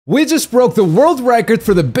We just broke the world record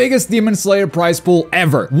for the biggest Demon Slayer prize pool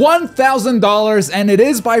ever. $1,000, and it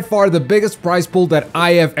is by far the biggest prize pool that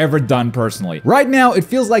I have ever done personally. Right now, it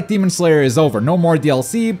feels like Demon Slayer is over. No more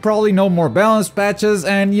DLC, probably no more balance patches,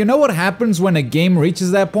 and you know what happens when a game reaches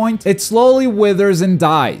that point? It slowly withers and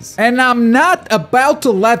dies. And I'm not about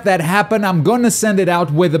to let that happen. I'm gonna send it out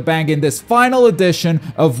with a bang in this final edition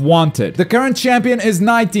of Wanted. The current champion is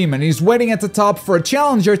Night Demon. He's waiting at the top for a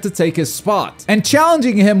challenger to take his spot. And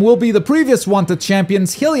challenging him will be the previous Wanted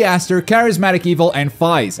champions Hilliasteur, CharismaticEvil, and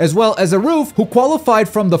Faiz, as well as Arouf, who qualified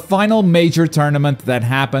from the final major tournament that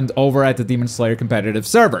happened over at the Demon Slayer competitive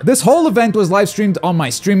server. This whole event was live streamed on my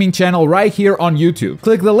streaming channel right here on YouTube.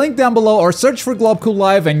 Click the link down below or search for Globku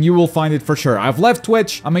Live and you will find it for sure. I've left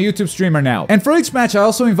Twitch, I'm a YouTube streamer now. And for each match I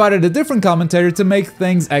also invited a different commentator to make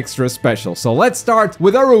things extra special. So let's start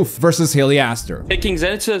with Arouf versus Hilliasteur. Picking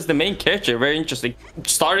Zenitsu as the main character, very interesting.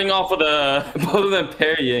 Starting off with both of them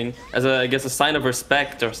parrying as I guess a sign of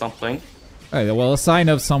respect or something. Right, well, a sign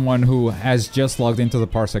of someone who has just logged into the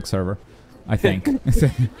Parsec server, I think.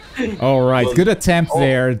 Alright, good attempt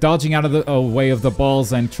there, dodging out of the way of the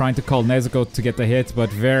balls and trying to call Nezuko to get the hit,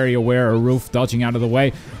 but very aware Arouf dodging out of the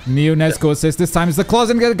way. New Nezuko assist, this time is the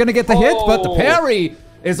close and gonna get the hit, but the parry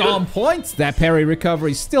is on point. That parry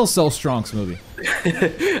recovery is still so strong, Smoothie.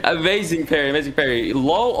 Amazing parry, amazing parry.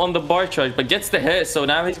 Low on the bar charge, but gets the hit, so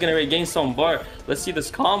now he's gonna regain some bar. Let's see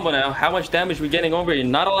this combo now. How much damage we're getting over here?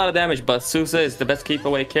 Not a lot of damage, but Sousa is the best keep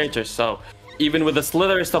away character, so even with the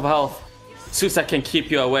slitherest of health, Sousa can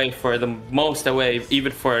keep you away for the most away,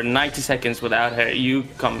 even for 90 seconds without her. You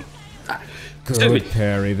come... Good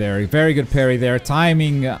parry there, very good parry there,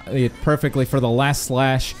 timing it perfectly for the last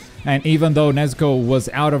slash. And even though Nezuko was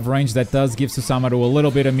out of range, that does give Susamoto a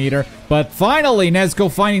little bit of meter. But finally,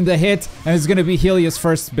 Nezuko finding the hit, and it's going to be Hillia's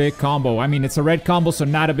first big combo. I mean, it's a red combo, so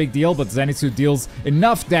not a big deal, but Zenitsu deals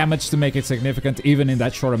enough damage to make it significant, even in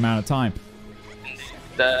that short amount of time.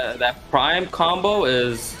 That prime combo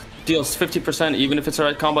deals 50%, even if it's a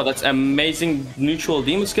red combo. That's amazing neutral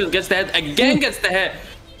demon skill. Gets the hit, again gets the hit.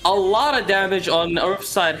 A lot of damage on Arouf's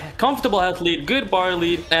side. Comfortable health lead, good bar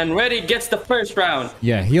lead, and ready gets the first round.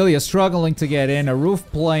 Yeah, Hillia struggling to get in. Arouf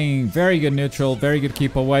playing very good neutral, very good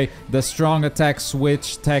keep away. The strong attack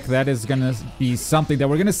switch tech, that is gonna be something that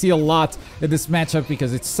we're gonna see a lot in this matchup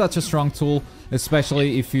because it's such a strong tool,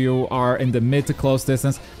 especially if you are in the mid to close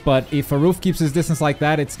distance. But if Arouf keeps his distance like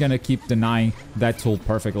that, it's gonna keep denying that tool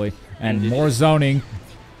perfectly. And more zoning.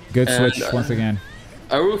 Good switch once again.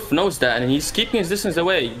 Arouf knows that, and he's keeping his distance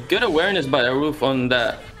away. Good awareness by Arouf on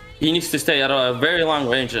that. He needs to stay at a very long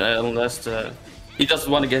range unless he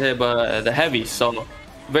doesn't want to get hit by the heavy. So,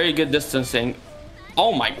 very good distancing.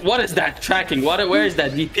 Oh my, what is that tracking? Where is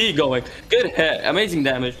that DP going? Good hit, amazing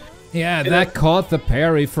damage. Yeah, that caught the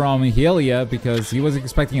parry from Hillia because he was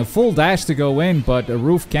expecting a full dash to go in, but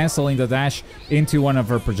Arouf canceling the dash into one of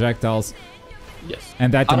her projectiles. Yes.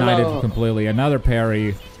 And that denied it completely. Another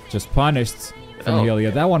parry just punished from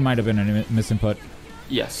Hillia. That one might have been a misinput.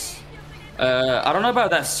 Yes. I don't know about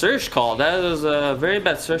that surge call. That was a very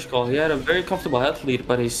bad surge call. He had a very comfortable health lead,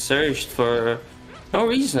 but he surged for no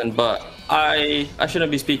reason. But I shouldn't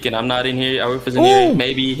be speaking. I'm not in here. Arouf isn't here.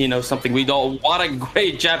 Maybe he knows something we don't. What a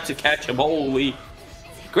great jab to catch him. Holy.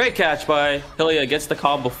 Great catch by Hillia. Gets the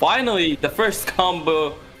combo. Finally, the first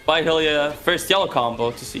combo by Hillia. First yellow combo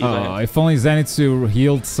to see. If only Zenitsu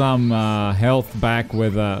healed some health back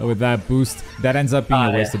with that boost. That ends up being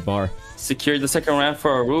a wasted bar. Secured the second round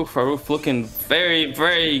for Arouf. Arouf looking very,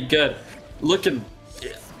 very good.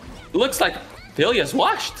 Looks like Hillia's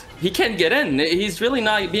washed. He can't get in. He's really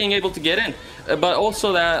not being able to get in. But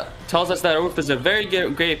also that tells us that Arouf is a very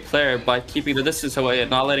great player by keeping the distance away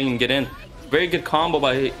and not letting him get in. Very good combo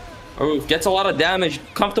by Arouf. Gets a lot of damage.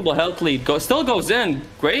 Comfortable health lead. Still goes in.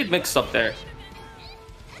 Great mix up there.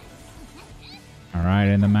 Alright,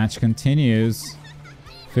 and the match continues.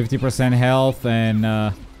 50% health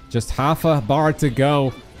and just half a bar to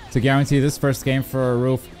go to guarantee this first game for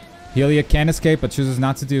Arouf. Hillia can escape, but chooses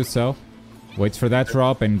not to do so. Waits for that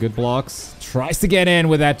drop and good blocks. Tries to get in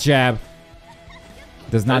with that jab.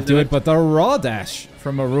 Does not do it, but the raw dash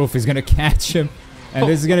from Arouf is going to catch him. And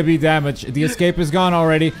this is going to be damage. The escape is gone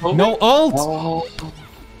already. No ult!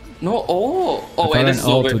 No ult! Oh, wait, this is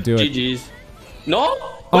over. GG's. No!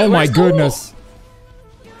 Oh my goodness.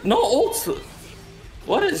 No ult!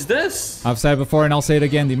 What is this? I've said it before and I'll say it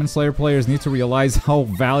again. Demon Slayer players need to realize how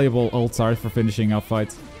valuable ults are for finishing up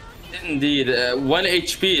fights. Indeed. 1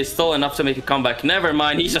 HP is still enough to make a comeback. Never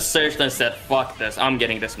mind. He just searched and said, fuck this. I'm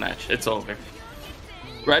getting this match. It's over.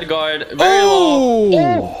 Red guard, very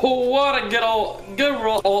low. Oh, what a good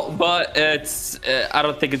roll, but it's I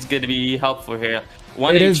don't think it's going to be helpful here.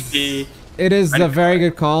 1 It HP. It is a very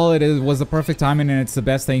good call. Was the perfect timing, and it's the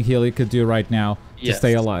best thing Healy could do right now to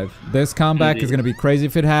stay alive. This comeback is going to be crazy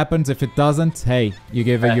if it happens. If it doesn't, hey, you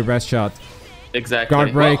gave it your best shot. Exactly.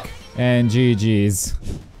 Guard break and GG's.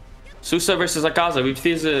 Sousa versus Akaza.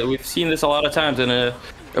 We've seen this a lot of times, and it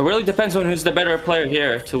really depends on who's the better player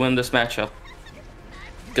here to win this matchup.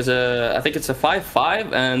 Because I think it's a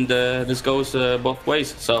 5-5, and this goes both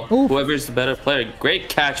ways. So whoever is the better player. Great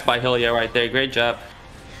catch by Hillia right there. Great job.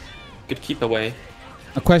 Good keep away.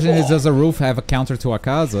 The question is, does Arouf have a counter to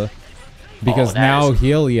Akaza? Because now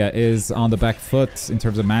Hillia is on the back foot in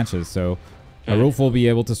terms of matches. So Arouf will be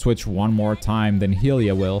able to switch one more time than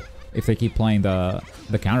Hillia will if they keep playing the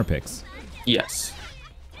counter picks. Yes.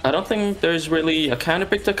 I don't think there's really a counter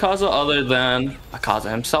pick to Akaza other than Akaza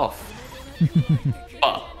himself.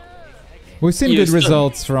 But we've seen good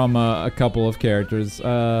results from a couple of characters.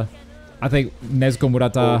 I think Nezuko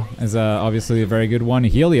Murata is obviously a very good one.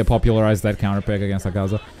 Hillia popularized that counter pick against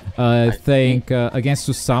Akaza. I think against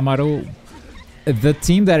Susamaru, the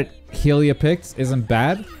team that Hillia picked isn't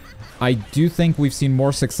bad. I do think we've seen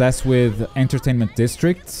more success with Entertainment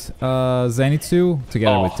District Zenitsu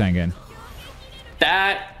together with Tengen.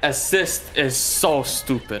 That assist is so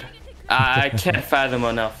stupid. I can't fathom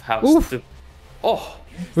enough how stupid. Oh,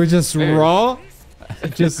 we're just raw,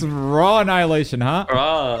 just raw annihilation, huh?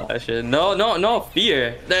 Raw, no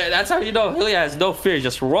fear. That's how you know Hillia has no fear.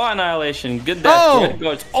 Just raw annihilation. Good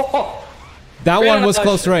dash. That one was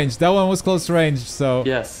close range. That one was close range. So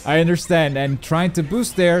yes, I understand. And trying to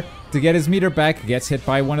boost there to get his meter back, gets hit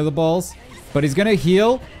by one of the balls, but he's gonna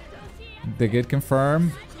heal. The good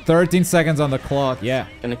confirm. 13 seconds on the clock. Yeah.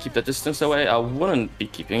 Gonna keep the distance away. I wouldn't be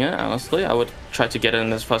keeping it, honestly. I would try to get it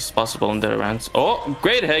in as fast as possible in the rounds. Oh,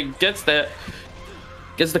 great hit. Gets the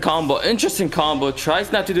combo. Interesting combo.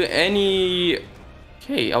 Tries not to do any...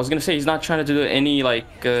 Okay, I was gonna say he's not trying to do any,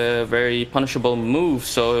 like, very punishable move,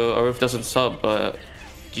 so Arouf doesn't sub, but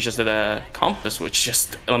he just did a compass, which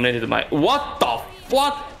just eliminated my... What the...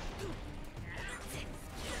 What?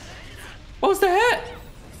 What was the hit?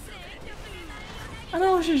 I don't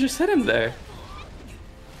know, she just hit him there.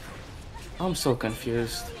 I'm so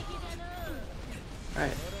confused.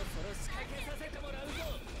 Alright.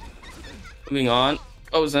 Moving on.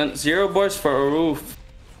 Goes in. 0 bars for Arouf.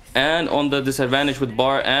 And on the disadvantage with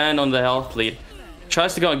bar and on the health lead.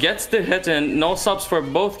 Tries to go. Gets the hit in. No subs for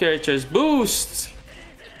both characters. Boosts!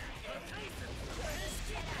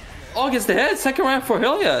 Oh, gets the hit. Second round for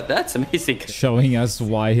Hillia. That's amazing. Showing us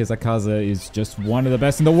why his Akaza is just one of the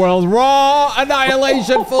best in the world. Raw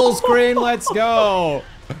annihilation full screen. Let's go.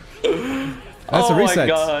 That's a reset. Oh my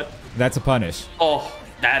god. That's a punish. Oh,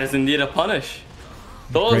 that is indeed a punish.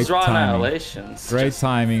 Those raw annihilations. Great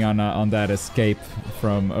timing on that escape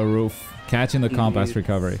from Arouf. Catching the compass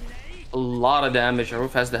recovery. A lot of damage.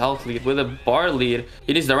 Arouf has the health lead with a bar lead.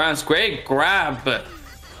 It is the rounds. Great grab.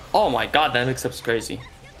 Oh my god, that mix-up's crazy.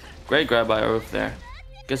 Great grab by Arouf there.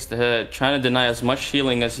 Gets the hit. Trying to deny as much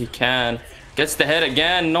healing as he can. Gets the hit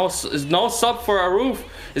again. No sub for Arouf.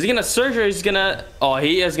 Is he gonna surge or is he gonna... Oh,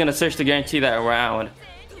 he is gonna surge to guarantee that round.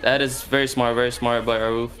 That is very smart by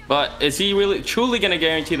Arouf. But is he really truly gonna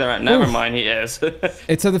guarantee that round? Never mind, he is.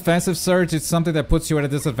 It's a defensive surge. It's something that puts you at a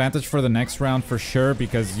disadvantage for the next round for sure,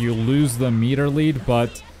 because you lose the meter lead,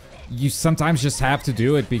 but you sometimes just have to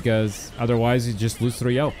do it because otherwise you just lose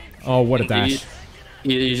 3-0. Oh, what a dash.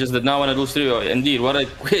 He just did not want to lose 3-0. Indeed, what a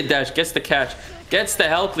great dash. Gets the catch. Gets the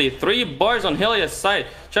health lead. 3 bars on Hillia's side.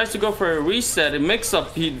 Tries to go for a reset. A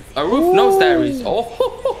mix-up. Arouf knows that reset.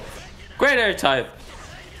 Oh, great air type.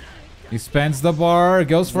 He spends the bar.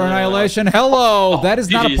 Goes for annihilation. Hello. That is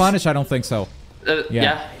not a punish. I don't think so.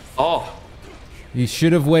 Yeah. Oh. He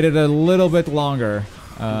should have waited a little bit longer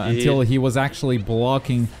until he was actually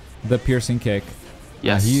blocking the piercing kick.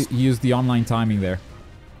 Yes. He used the online timing there.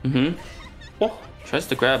 Oh. Tries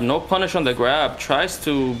to grab. No punish on the grab. Tries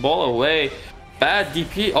to ball away. Bad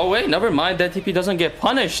DP. Oh, wait. Never mind. That DP doesn't get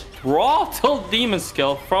punished. Raw till demon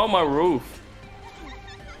skill from Arouf.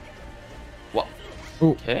 What?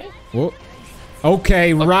 Okay. Whoa.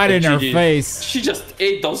 Okay, right in her face. She just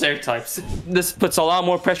ate those air types. This puts a lot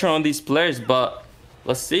more pressure on these players, but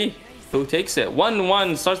let's see who takes it.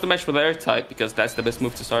 1-1 starts the match with air type because that's the best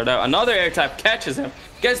move to start out. Another air type catches him.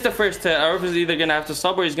 Gets the first hit. Arouf is either going to have to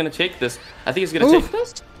sub or he's going to take this. I think he's going to take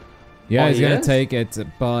this. Yeah, he's going to take it,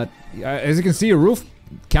 but as you can see, Arouf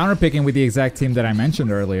counterpicking with the exact team that I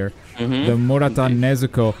mentioned earlier. The Murata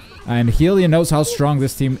Nezuko. And Hillia knows how strong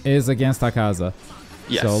this team is against Akaza.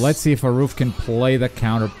 Yes. So let's see if Arouf can play the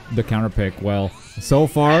counter pick well. So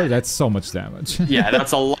far, that's so much damage. Yeah,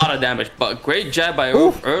 that's a lot of damage. But great jab by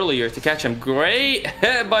Arouf earlier to catch him. Great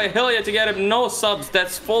hit by Hillia to get him. No subs.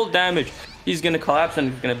 That's full damage. He's gonna collapse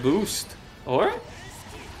and he's gonna boost. Or?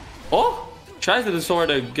 Oh! Tries to do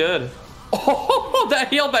sort of good. Oh, that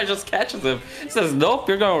heel bash just catches him. Says, nope,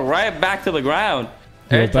 you're going right back to the ground.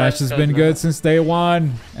 Heel bash has been good since day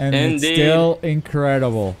one. And it's still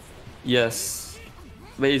incredible. Yes.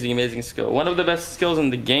 Amazing, amazing skill. One of the best skills in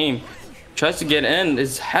the game. Tries to get in,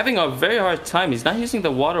 is having a very hard time. He's not using the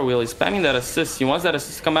water wheel. He's spamming that assist. He wants that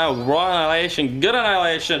assist to come out. Raw annihilation, good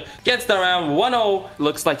annihilation. Gets the round 1-0.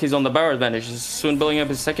 Looks like he's on the bar advantage. He's soon building up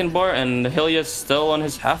his second bar, and Hillia's still on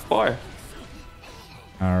his half bar.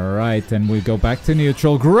 All right, and we go back to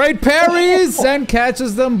neutral. Great parries and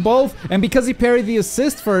catches them both. And because he parried the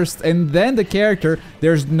assist first and then the character,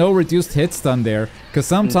 there's no reduced hit stun there. Because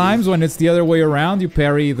sometimes when it's the other way around, you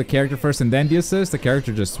parry the character first and then the assist, the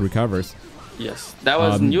character just recovers. Yes, that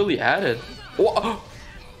was newly added. Whoa.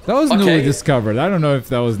 That was newly discovered. I don't know if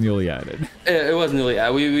that was newly added. It was newly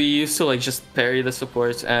added. We used to like just parry the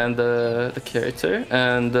supports and the character,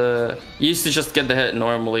 and you used to just get the hit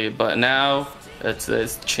normally, but now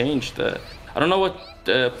it's changed. I don't know what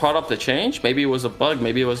brought up the change. Maybe it was a bug,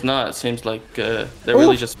 maybe it was not. It seems like they're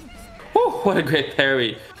really just... Oh, what a great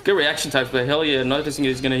parry. Good reaction types by Hillia, noticing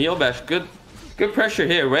he's gonna heel bash. Good pressure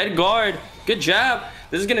here. Red guard, good jab.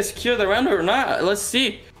 This is gonna secure the round or not. Let's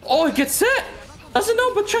see. Oh, it gets hit. Doesn't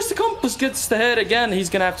know, but Trust the Compass gets the hit again. He's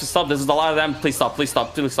gonna have to stop. This is a lot of them. Please stop, please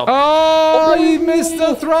stop, please stop. Oh, he missed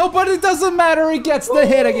the throw, but it doesn't matter. He gets the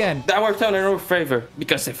hit again. That worked out in our favor,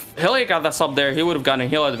 because if Hillia got that sub there, he would have gotten a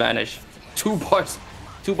heal advantage. 2 bars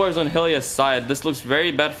on Hillia's side. This looks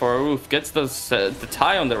very bad for Arouf. Gets the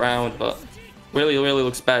tie on the round, but really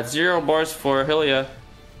looks bad. 0 bars for Hillia.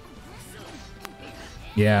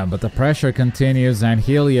 Yeah, but the pressure continues, and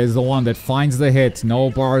Hillia is the one that finds the hit. No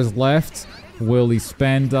bars left. Will he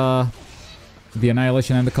spend the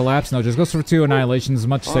annihilation and the collapse? No, just goes for 2 annihilations,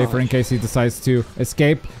 much safer in case he decides to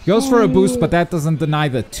escape. Goes for a boost, but that doesn't deny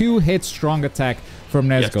the 2-hit strong attack from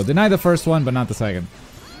Nezco. Yes. Deny the first one, but not the second.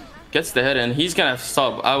 Gets the hit, and he's gonna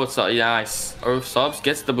sub. I would sub. Yeah, nice. Arouf subs,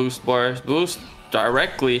 gets the boost bar. Boost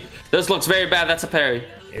directly. This looks very bad. That's a parry.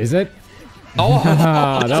 Is it? Oh,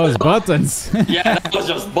 that was buttons. Yeah, that was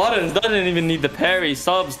just buttons. Doesn't even need the parry.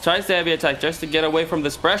 Subs, tries the heavy attack just to get away from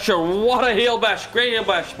this pressure. What a heel bash. Great heel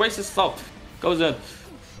bash. Braces sub. Goes in.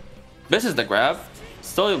 This is the grab.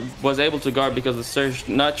 Still was able to guard because the surge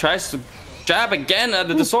not tries to jab again at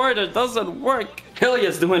the disorder. Doesn't work.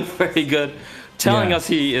 Hillia's doing very good. Telling us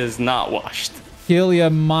he is not washed.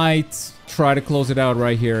 Hillia might try to close it out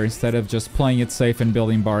right here instead of just playing it safe and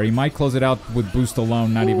building bar. He might close it out with boost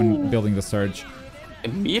alone, not even building the surge.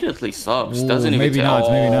 Immediately subs. Doesn't even maybe not,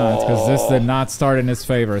 because this did not start in his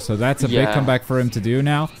favor. So that's a big comeback for him to do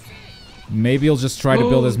now. Maybe he'll just try to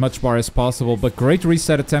build as much bar as possible, but great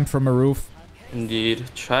reset attempt from Arouf. Indeed.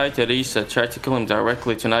 Try to reset, try to kill him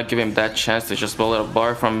directly to not give him that chance to just build a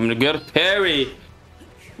bar from him. Good parry.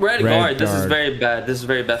 Red guard. This is very bad. This is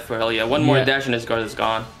very bad for Hillia. One more dash and his guard is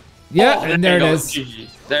gone. Yeah, and there it is.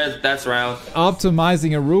 That's round.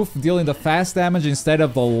 Optimizing Arouf, dealing the fast damage instead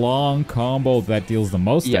of the long combo that deals the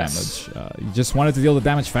most damage. You just wanted to deal the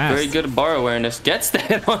damage fast. Very good bar awareness. Gets the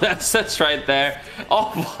hit on that sets right there.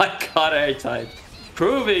 Oh my god, airtime.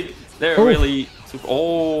 Proving they're really...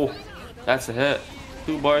 Oh, that's a hit.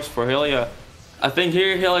 2 bars for Hillia. I think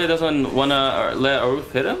here Hillia doesn't want to let Arouf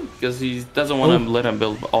hit him because he doesn't want to let him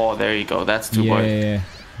build. Oh, there you go. That's 2 bars. Yeah.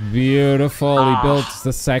 Beautiful. He built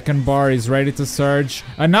the second bar. He's ready to surge.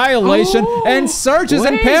 Annihilation and surges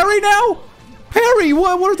and parry now. Parry.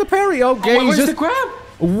 Where's the parry? Okay, where's the grab?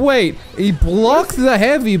 Wait, he blocked the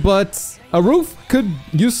heavy, but Arouf could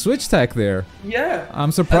use switch tech there. Yeah.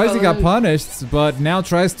 I'm surprised he got punished, but now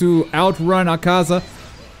tries to outrun Akaza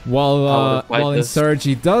while in surge.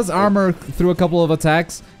 He does armor through a couple of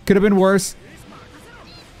attacks. Could have been worse.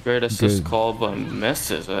 Great assist call, but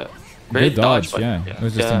misses it. Good dodge, yeah. It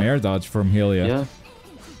was just an air dodge from Hillia. Yeah.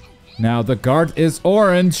 Now the guard is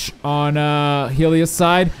orange on Hillia's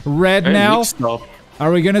side. Red now.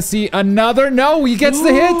 Are we gonna see another? No, he gets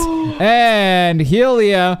the hit. And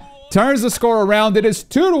Hillia turns the score around. It is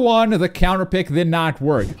 2-1. The counter pick did not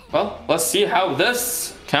work. Well, let's see how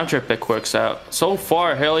this counter pick works out. So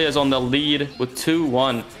far, Hillia's on the lead with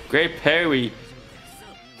 2-1. Great parry.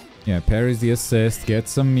 Yeah, parries the assist.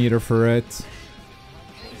 Gets some meter for it.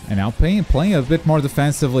 And now playing a bit more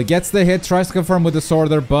defensively. Gets the hit, tries to confirm with the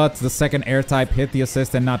Sorter, but the second air type hit the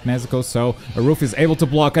assist and not Nezuko, so Arouf is able to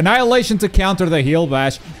block. Annihilation to counter the heal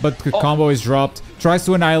bash, but the combo is dropped. Tries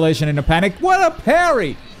to Annihilation in a panic. What a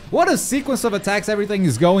parry! What a sequence of attacks. Everything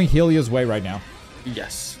is going Hillia's way right now.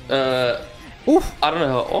 Yes. Oof. I don't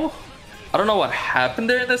know. Oh, I don't know what happened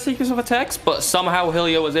there in that sequence of attacks, but somehow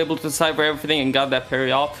Hillia was able to decipher everything and got that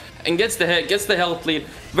parry off. And gets the hit, gets the health lead.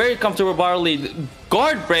 Very comfortable bar lead.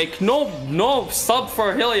 Guard break. No sub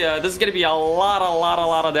for Hillia. This is gonna be a lot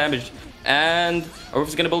of damage. And Arouf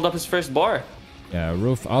is gonna build up his first bar. Yeah,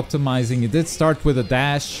 Arouf optimizing. It did start with a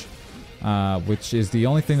dash, which is the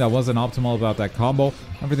only thing that wasn't optimal about that combo.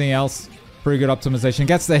 Everything else, pretty good optimization.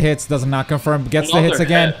 Gets the hits, does not confirm. Gets the hits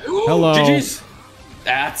again. Hello. GG's.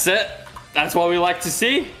 That's it. That's what we like to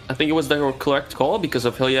see. I think it was the correct call because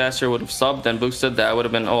if Hilliasteur would have subbed and boosted, that would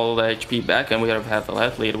have been all the HP back and we would have had the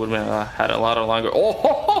left lead. It would have been, had a lot of longer.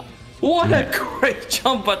 Oh, what a great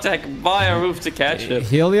jump attack by Arouf to catch it.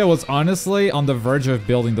 Hillia was honestly on the verge of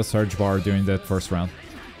building the surge bar during that first round.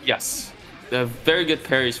 Yes. Very good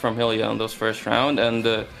parries from Hillia on those first round and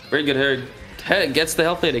very good hit. Gets the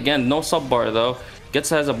health lead again. No sub bar though.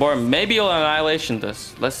 Has a bar. Maybe he'll annihilation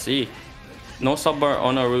this. Let's see. No sub bar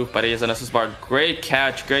on Arouf, but he has an SS bar. Great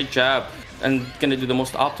catch, great jab, and gonna do the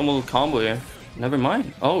most optimal combo here. Never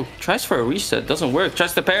mind. Oh, tries for a reset, doesn't work.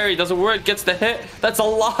 Tries the parry, doesn't work. Gets the hit. That's a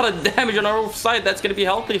lot of damage on Arouf's side. That's gonna be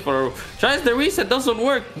healthy for Arouf. Tries the reset, doesn't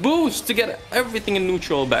work. Boost to get everything in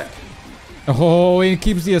neutral back. Oh, he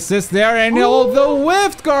keeps the assist there, and the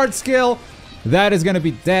whiffed guard skill. That is gonna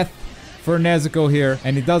be death for Nezuko here,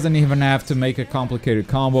 and he doesn't even have to make a complicated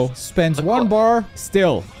combo. Spends one bar,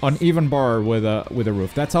 still on even bar with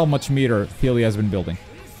Arouf. That's how much meter Hillia has been building.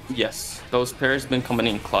 Yes, those pairs been coming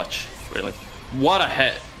in clutch, really. What a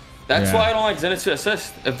hit. That's why I don't like Zenitsu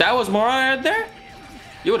assist. If that was Morana there,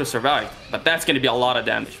 you would have survived. But that's going to be a lot of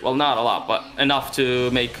damage. Well, not a lot, but enough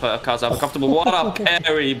to make Kaza uncomfortable. What a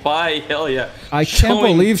parry by Hillia. I can't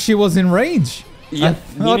believe she was in range. Yeah, I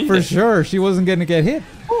thought for sure she wasn't going to get hit.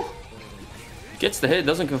 Gets the hit,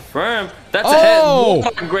 doesn't confirm. That's a hit.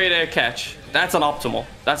 What a great air catch. That's an optimal.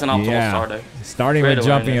 That's an optimal starter. Starting with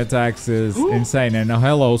jumping attacks is insane. And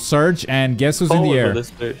hello, Surge, and guess who's in the air?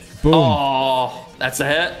 Boom. Oh, that's a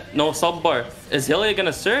hit. No sub bar. Is Hillia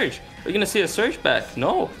gonna surge? Are you gonna see a surge back?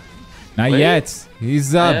 No. Not yet.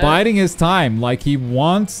 He's biding his time. Like, he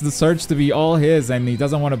wants the Surge to be all his, and he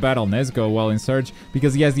doesn't want to battle Nezuko while in Surge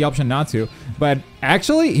because he has the option not to. But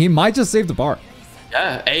actually, he might just save the bar.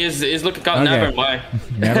 Yeah, A is looking out. Never mind.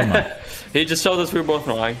 Never mind. He just showed us we were both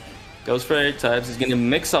wrong. Goes for 8 types. He's gonna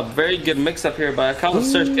mix up. Very good mix up here. But a couple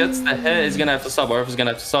Surge gets the hit. He's gonna have to sub. Or if he's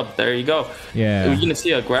gonna have to sub, there you go. Yeah. Are we gonna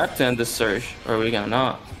see a grab to end this Surge? Or are we gonna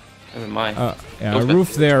not? Never mind.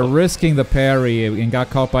 Arouf there risking the parry and got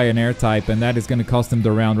caught by an air type, and that is going to cost him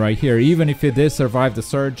the round right here. Even if he did survive the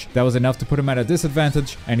surge, that was enough to put him at a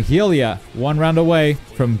disadvantage. And Hillia, 1 round away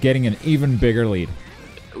from getting an even bigger lead.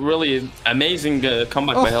 Really amazing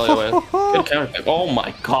comeback by Hillia. Good counterpick. Oh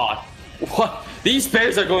my god. What? These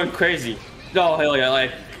pairs are going crazy. No, Hillia,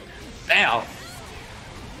 like, damn.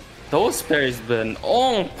 Those parries been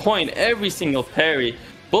on point, every single parry.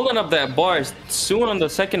 Building up that bar soon on the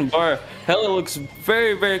second bar. Hillia looks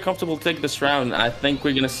very, very comfortable to take this round. I think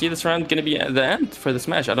we're gonna see this round gonna be at the end for this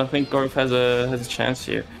match. I don't think Arouf has a chance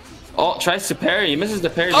here. Oh, tries to parry. He misses the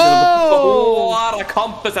parry. Oh, what a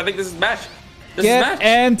compass! I think this is match. Get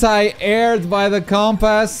anti-aired by the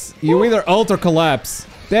compass. You either ult or collapse.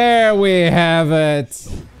 There we have it.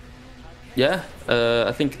 Yeah,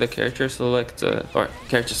 I think the character select or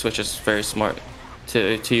character switch is very smart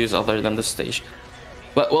to use other than the stage.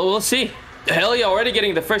 But we'll see. Hillia already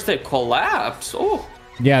getting the first hit. Collapse. Oh.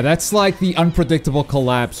 Yeah, that's like the unpredictable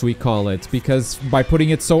collapse, we call it. Because by putting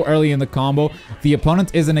it so early in the combo, the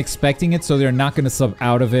opponent isn't expecting it, so they're not going to sub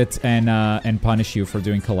out of it and punish you for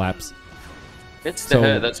doing collapse. It's the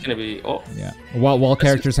head. That's going to be... Oh. Yeah. While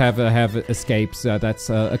characters have escapes, that's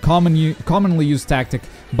a commonly used tactic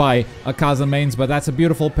by Akaza mains, but that's a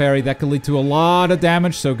beautiful parry that could lead to a lot of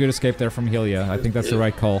damage, so good escape there from Hillia. I think that's the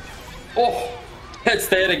right call. Oh. Let's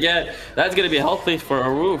stay it again. That's going to be healthy for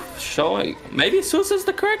Arouf. Showing... Maybe Sus is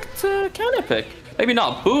the correct counter pick. Maybe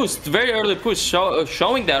not. Boost. Very early boost.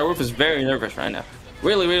 Showing that Arouf is very nervous right now.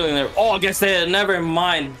 Really, really nervous. Oh, gets the hit. Never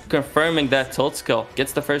mind. Confirming that tilt skill.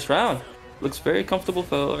 Gets the first round. Looks very comfortable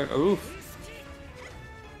for Arouf.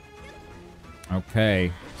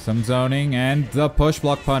 Okay. Some zoning and the push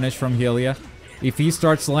block punish from Hillia. If he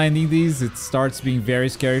starts landing these, it starts being very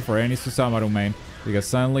scary for any Susamaru main. Because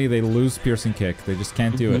suddenly they lose piercing kick. They just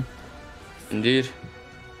can't do it. Indeed.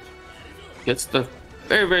 Gets the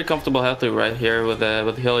Very, very comfortable health lead right here with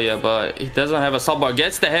Hillia, but he doesn't have a sub bar.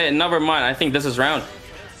 Gets the hit. Never mind. I think this is round.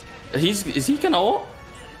 Is he gonna ult?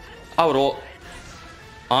 I would ult.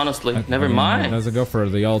 Honestly, never mind. He doesn't go for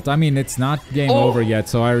the ult. I mean, it's not game over yet,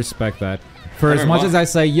 so I respect that. For as much as I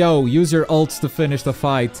say, yo, use your ults to finish the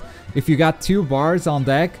fight, if you got 2 bars on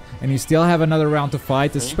deck and you still have another round to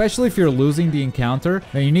fight, especially if you're losing the encounter,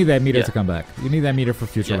 then you need that meter to come back. You need that meter for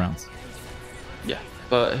future rounds. Yeah,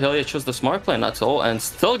 but Hillia chose the smart play, not to ult, and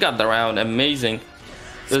still got the round. Amazing.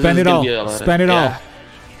 Spend it all. Spend it all.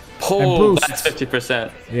 Oh, that's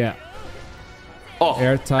 50%. Yeah. Oh,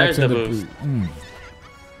 air types there's and the boost.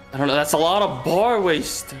 I don't know. That's a lot of bar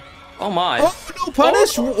waste. Oh my. Oh, no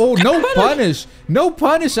punish. Oh, no punish. No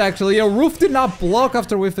punish, actually. Arouf did not block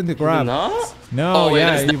after whiffing the grab. No? No,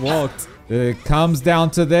 he walked. It comes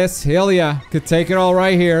down to this. Hillia could take it all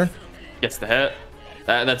right here. Gets the hit.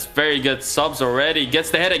 That's very good subs already. Gets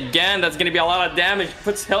the hit again. That's going to be a lot of damage.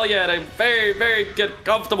 Puts Hillia at a very, very good,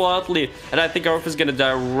 comfortable health lead. And I think Arouf is going to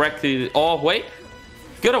directly... Oh, wait.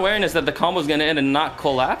 Good awareness that the combo is going to end and not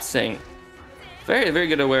collapsing. Very, very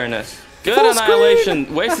good awareness. Good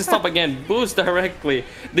annihilation. Waste to stop again. Boost directly.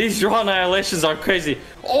 These draw annihilations are crazy.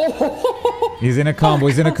 Oh! He's in a combo.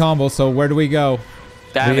 He's in a combo. So where do we go?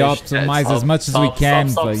 Damage. We optimize as much as we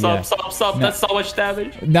can, but yeah. That's so much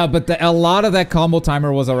damage. No, but a lot of that combo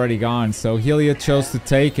timer was already gone, so Hillia chose to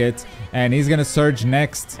take it, and he's gonna surge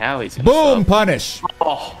next. Now he's gonna boom! Punish!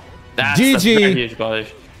 Oh, that's GG! a very huge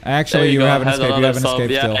punish. Actually, you have an escape. You have an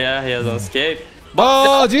escape still. Yeah, he has an escape.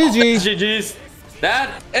 Oh, GG! GG's.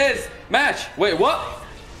 That is match. Wait, what?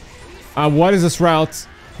 What is this route?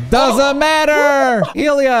 Doesn't matter!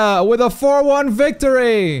 Hillia with a 4-1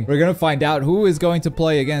 victory! We're gonna find out who is going to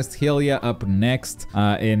play against Hillia up next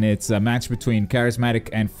in its match between Charismatic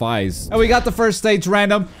and Faiz. And we got the first stage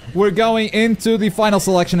random. We're going into the final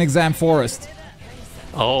selection exam forest.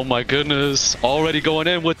 Oh my goodness. Already going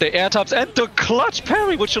in with the air taps and the clutch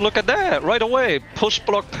parry. Would you look at that? Right away. Push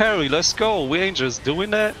block parry. Let's go. We ain't just doing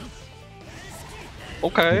that.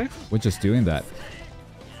 Okay. We're just doing that.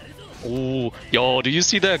 Ooh, yo, do you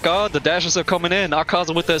see that guard? The dashes are coming in.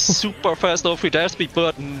 Akaza with that super fast no-free dash speed,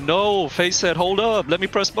 but no. Faiz said, hold up, let me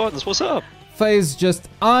press buttons. What's up? Faiz just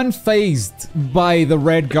unfazed by the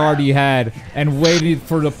red guard he had and waited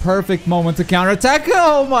for the perfect moment to counterattack.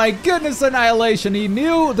 Oh my goodness, annihilation. He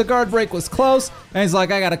knew the guard break was close, and he's like,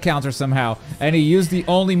 I gotta counter somehow. And he used the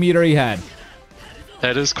only meter he had.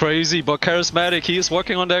 That is crazy, but Charismatic, he is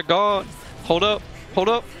working on that guard. Hold up, hold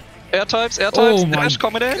up. Air types, dash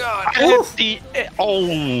coming in.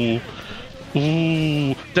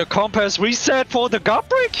 Ooh, the compass reset for the guard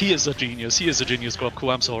break. He is a genius. He is a genius, Globku.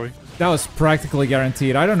 I'm sorry. That was practically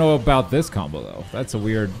guaranteed. I don't know about this combo though. That's a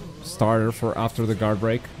weird starter for after the guard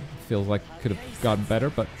break. Feels like could have gotten better,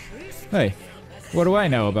 but hey, what do I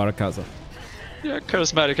know about Akaza? Yeah,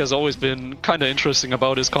 Charismatic has always been kind of interesting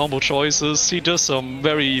about his combo choices. He does some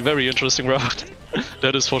very, very interesting route.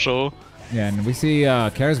 That is for sure. Yeah, and we see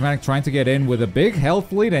Charismatic trying to get in with a big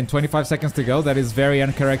health lead and 25 seconds to go. That is very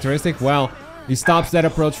uncharacteristic. Well, he stops that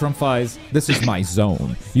approach from Faiz. This is my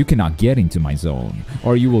zone. You cannot get into my zone,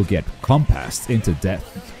 or you will get compassed into death.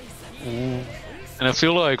 Ooh. And I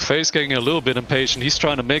feel like Faiz getting a little bit impatient. He's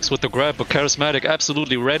trying to mix with the grab, but Charismatic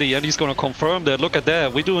absolutely ready, and he's going to confirm that. Look at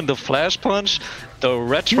that. We're doing the flash punch, the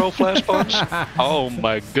retro flash punch. Oh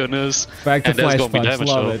my goodness. Back to and flash punch. Love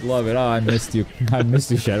though. it, love it. Oh, I missed you. I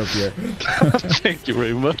missed you, Shadowpeer. Thank you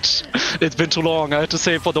very much. It's been too long. I had to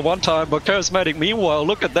say it for the one time, but Charismatic, meanwhile,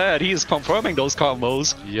 look at that. He is confirming those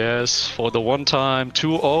combos. Yes, for the one time,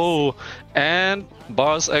 2-0. And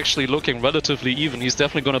bar's actually looking relatively even. He's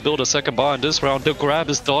definitely going to build a second bar in this round. The grab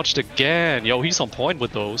is dodged again. Yo, he's on point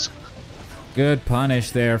with those. Good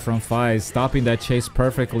punish there from Faiz, stopping that chase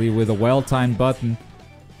perfectly with a well-timed button.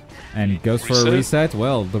 And goes for a reset.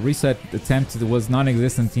 Well, the reset attempt was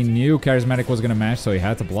non-existent. He knew Charismatic was going to mash, so he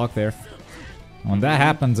had to block there. When that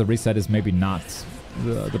happens, a reset is maybe not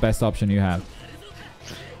the best option you have.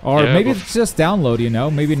 Or maybe it's just download, you know?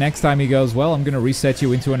 Maybe next time he goes, well, I'm going to reset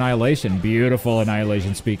you into Annihilation. Beautiful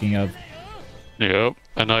Annihilation, speaking of. Yep,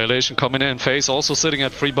 Annihilation coming in. Faiz also sitting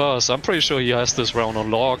at 3 bars. I'm pretty sure he has this round on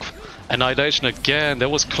lock. Annihilation again. That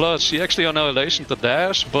was clutch. He actually Annihilationed the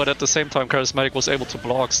dash, but at the same time, Charismatic was able to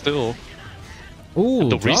block still. Ooh,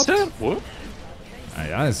 the reset? What?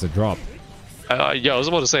 Yeah, it's a drop. Yeah, I was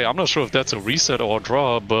about to say, I'm not sure if that's a reset or a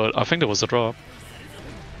drop, but I think there was a drop.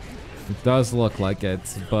 It does look like it,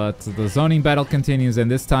 but the zoning battle continues,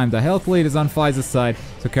 and this time the health lead is on Faiz's side,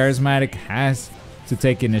 so Charismatic has to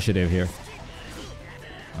take initiative here.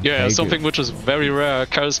 Okay, yeah, something which is very rare.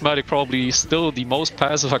 Charismatic probably still the most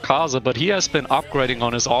passive Akaza, but he has been upgrading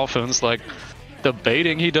on his offense. Like, The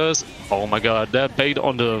baiting he does. Oh my god, that bait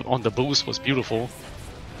on the boost was beautiful.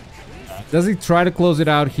 Does he try to close it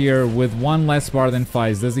out here with one less bar than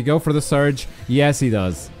Faiz? Does he go for the surge? Yes, he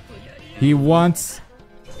does. He wants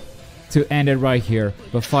to end it right here,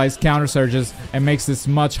 but Faiz counter surges and makes this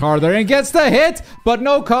much harder and gets the hit, but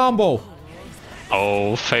no combo.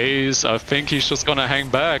 Oh, Faiz, I think he's just gonna hang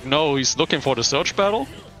back. No, he's looking for the surge battle.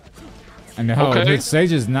 And no,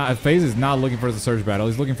 Faiz is not looking for the surge battle.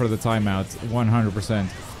 He's looking for the timeout, 100%.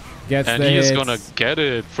 Gets and the he is hits. gonna get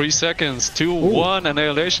it. 3 seconds, 2, 1,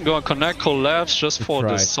 Annihilation gonna connect, collapse just for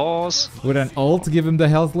the sauce. Would an ult give him the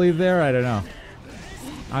health lead there? I don't know.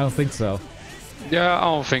 I don't think so. Yeah, I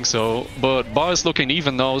don't think so. But bar is looking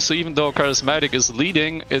even though, so even though Charismatic is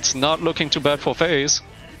leading, it's not looking too bad for Faiz.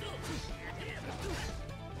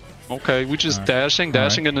 Okay, we're just dashing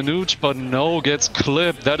in the nooch, but no, gets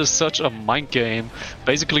clipped. That is such a mind game.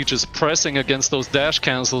 Basically just pressing against those dash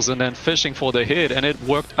cancels and then fishing for the hit, and it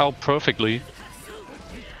worked out perfectly.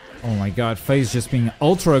 Oh my god, Faiz just being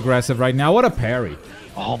ultra aggressive right now. What a parry.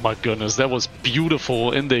 Oh my goodness, that was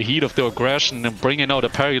beautiful in the heat of the aggression and bringing out a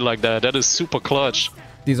parry like that. That is super clutch.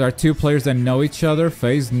 These are two players that know each other.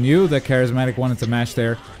 Faiz knew that Charismatic wanted to match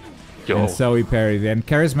there. And so he parried. And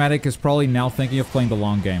Charismatic is probably now thinking of playing the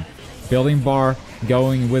long game. Building bar,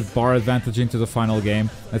 going with bar advantage into the final game.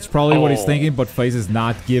 That's probably what he's thinking, but Faiz is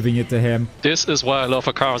not giving it to him. This is why I love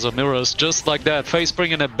Akaza mirrors. Just like that, Faiz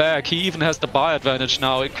bringing it back. He even has the bar advantage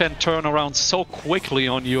now. It can turn around so quickly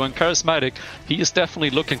on you. And Charismatic, he is definitely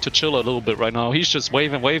looking to chill a little bit right now. He's just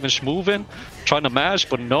waving, schmoving, trying to mash,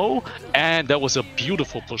 but no. And that was a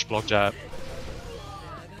beautiful push block jab.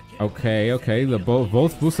 Okay, the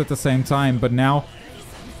both boost at the same time, but now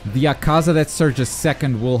the Akaza that surges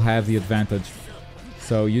second will have the advantage.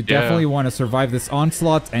 So you definitely want to survive this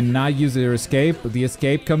onslaught and not use your escape. The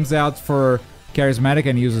escape comes out for Charismatic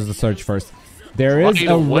and uses the surge first. There is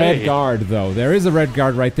a red guard though. There is a red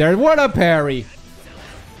guard right there. What a parry!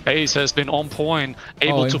 Faiz has been on point,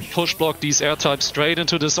 able to push block these air types straight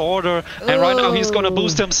into disorder. And right now he's gonna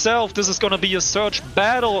boost himself. This is gonna be a surge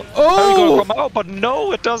battle. Parry gonna come out, but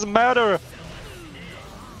no, it doesn't matter.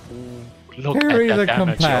 Look parry at the that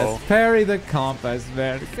damage, compass. Parry the compass,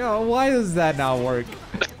 man. God, why does that not work?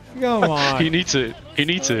 Come on. He needs it. He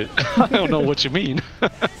needs it. I don't know what you mean.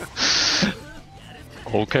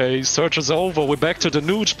 Okay, search is over. We're back to the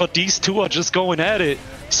nooch, but these two are just going at it.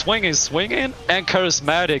 Swinging, and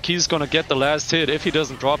Charismatic. He's gonna get the last hit. If he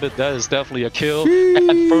doesn't drop it, that is definitely a kill.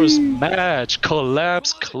 And first match,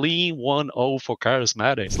 collapse, clean 1-0 for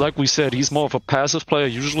Charismatic. Like we said, he's more of a passive player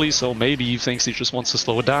usually, so maybe he thinks he just wants to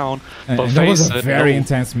slow it down. But that was a very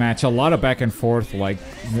intense match. A lot of back and forth. Like,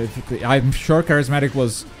 I'm sure Charismatic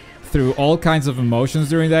was through all kinds of emotions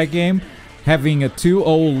during that game. Having a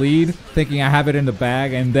 2-0 lead, thinking I have it in the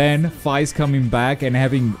bag, and then Faiz coming back and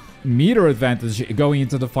having meter advantage going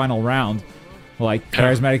into the final round. Like,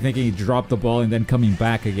 Charismatic thinking he dropped the ball and then coming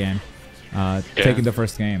back again, taking the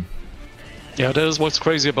first game. Yeah, that is what's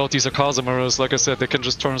crazy about these Akaza mirrors. Like I said, they can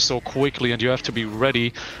just turn so quickly and you have to be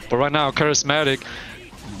ready. But right now, Charismatic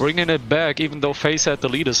bringing it back, even though Faiz had the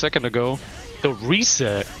lead a second ago. The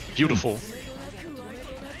reset, beautiful.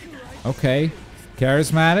 Okay.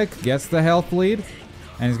 Charismatic gets the health lead,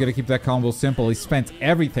 and he's going to keep that combo simple. He spent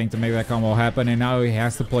everything to make that combo happen, and now he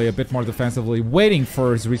has to play a bit more defensively, waiting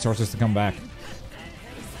for his resources to come back.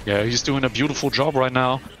 Yeah, he's doing a beautiful job right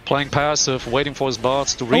now, playing passive, waiting for his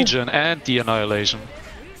bots to regen and the annihilation.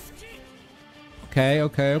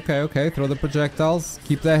 Okay. Throw the projectiles.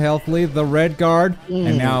 Keep that health lead. The red guard.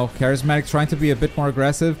 And now Charismatic trying to be a bit more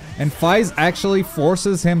aggressive. And Faiz actually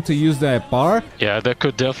forces him to use that bar. Yeah, that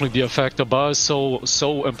could definitely be a factor. Bar is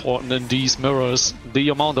so important in these mirrors. The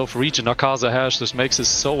amount of regen Akaza has just makes it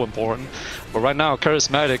so important. But right now,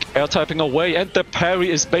 Charismatic air typing away and the parry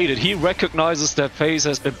is baited. He recognizes that Faiz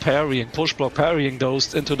has been parrying, push block parrying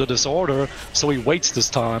those into the disorder. So he waits this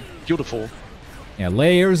time. Beautiful. Yeah,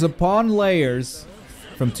 layers upon layers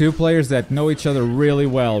from two players that know each other really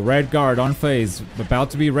well. Red guard on Faiz,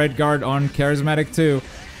 about to be red guard on Charismatic too.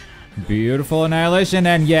 Beautiful annihilation,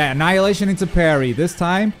 and yeah, annihilation into parry. This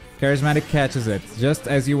time, Charismatic catches it. Just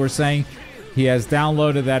as you were saying, he has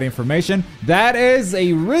downloaded that information. That is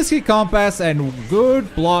a risky compass and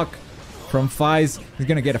good block from Faiz. He's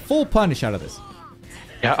gonna get a full punish out of this.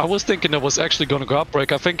 Yeah, I was thinking it was actually going to go up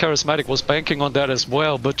break. I think Charismatic was banking on that as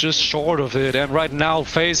well, but just short of it. And right now,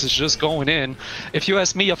 Faiz is just going in. If you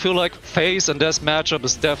ask me, I feel like Faiz in this matchup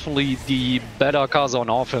is definitely the better Akaza on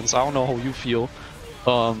offense. I don't know how you feel.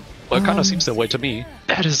 Well, it kind of seems that way to me.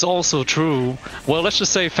 That is also true. Well, let's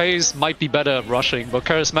just say Faiz might be better at rushing, but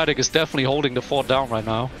Charismatic is definitely holding the fort down right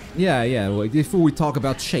now. Yeah, yeah. Well, if we talk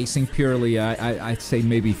about chasing purely, I'd say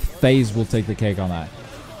maybe Faiz will take the cake on that.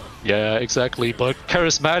 Yeah, exactly. But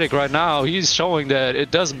Charismatic right now, he's showing that it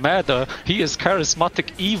doesn't matter. He is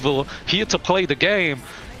CharismaticEvil, here to play the game.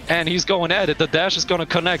 And he's going at it. The dash is going to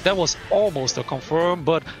connect. That was almost a confirm,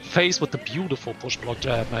 but Faiz with the beautiful push block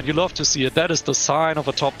jab, man. You love to see it. That is the sign of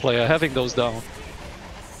a top player, having those down.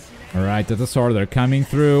 Alright, the Disorder coming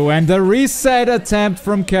through, and the reset attempt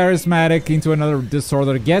from Charismatic into another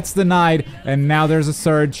Disorder gets denied, and now there's a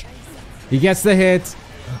surge. He gets the hit.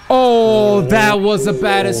 Oh, that was a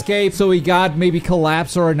bad escape, so he got maybe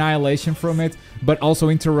Collapse or Annihilation from it, but also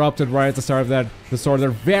interrupted right at the start of that Disorder.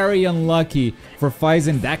 Very unlucky for Faiz,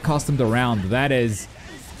 and that cost him the round. That is...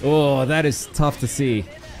 Oh, that is tough to see.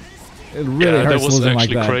 It really hurts losing like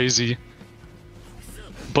that. That was actually crazy.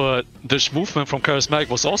 But this movement from Charismatic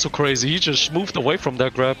was also crazy. He just moved away from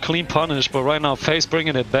that grab, clean punish, but right now Faiz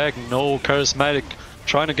bringing it back. No, Charismatic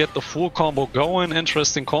trying to get the full combo going.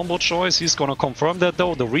 Interesting combo choice. He's gonna confirm that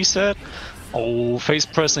though, the reset. Oh,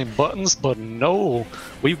 Faiz pressing buttons, but no.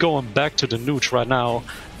 We're going back to the neutral right now.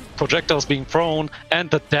 Projectiles being thrown, and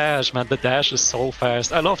the dash, man. The dash is so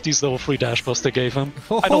fast. I love these little free dash buffs they gave him.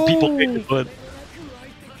 I know people hate it, but...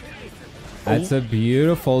 That's a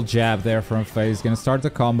beautiful jab there from Faiz. Gonna start the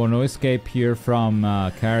combo. No escape here from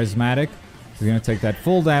Charismatic. He's gonna take that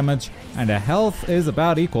full damage, and the health is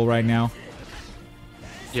about equal right now.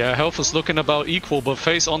 Yeah, health is looking about equal, but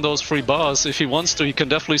Faiz on those free bars, if he wants to, he can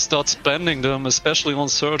definitely start spending them, especially on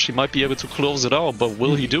Surge. He might be able to close it out, but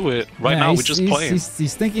will he do it? Right now, we're just playing.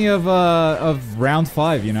 He's thinking of round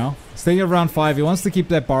 5, you know? He's thinking of round 5. He wants to keep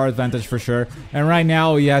that bar advantage for sure. And right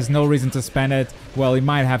now, he has no reason to spend it. Well, he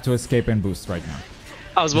might have to escape and boost right now.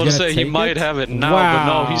 I was about to say, he might have it now, but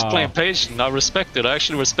no, he's playing patient. I respect it. I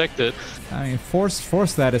actually respect it. I mean,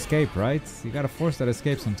 force that escape, right? You gotta force that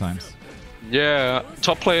escape sometimes. Yeah,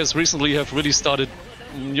 top players recently have really started,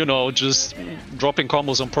 you know, just dropping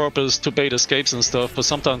combos on purpose to bait escapes and stuff, but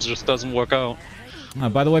sometimes it just doesn't work out.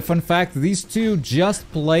 By the way, fun fact, these two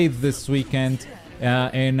just played this weekend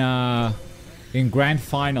in Grand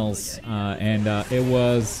Finals, and it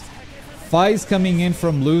was Faiz coming in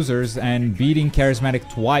from losers and beating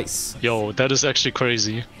Charismatic twice. Yo, that is actually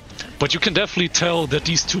crazy. But you can definitely tell that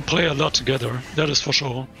these two play a lot together, that is for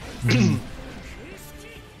sure.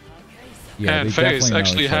 Yeah, and Faiz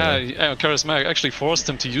actually had, Charismatic actually forced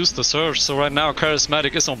him to use the surge, so right now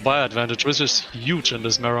Charismatic is on buy advantage, which is huge in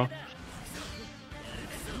this mirror.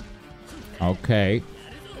 Okay.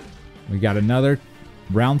 We got another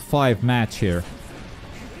round 5 match here.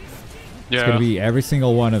 Yeah. It's gonna be every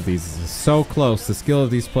single one of these. This is so close. The skill of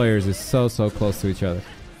these players is so close to each other.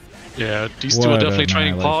 Yeah, these two are definitely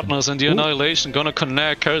training partners, and the Annihilation gonna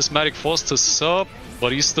connect. Charismatic forced to sub,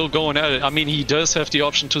 but he's still going at it. I mean, he does have the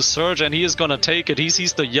option to surge, and he is gonna take it. He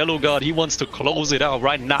sees the yellow guard. He wants to close it out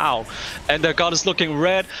right now. And that guard is looking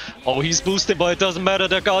red. Oh, he's boosted, but it doesn't matter.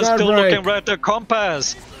 That guard is still looking red. The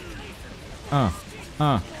compass. The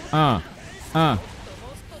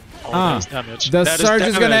surge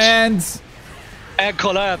is gonna end. And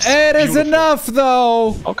collapse. It is enough,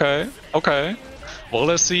 though. Okay, okay. Well,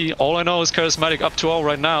 let's see. All I know is Charismatic up 2-0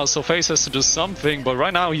 right now, so Faiz has to do something, but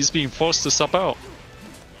right now he's being forced to sub out.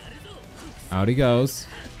 Out he goes.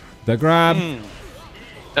 The grab.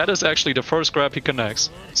 That is actually the first grab he connects.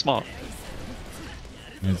 Smart.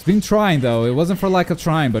 It's been trying, though. It wasn't for lack of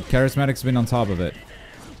trying, but Charismatic's been on top of it.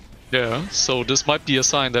 Yeah, so this might be a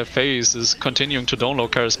sign that Faiz is continuing to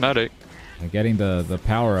download Charismatic. They're getting the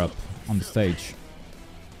power up on the stage.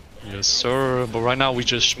 Yes, sir. But right now we're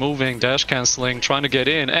just moving, dash canceling, trying to get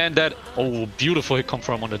in, and that beautiful hit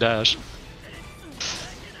confirm on the dash.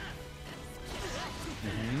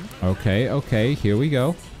 Okay, here we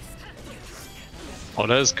go. Oh,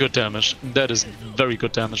 that is good damage. That is very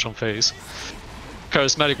good damage on Faiz.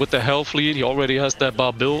 Charismatic with the health lead, he already has that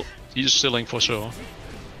bar built. He's chilling for sure.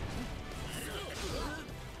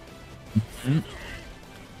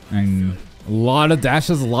 And a lot of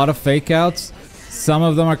dashes, a lot of fake outs. Some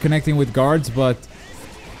of them are connecting with guards, but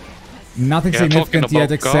nothing significant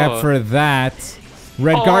yet except for that.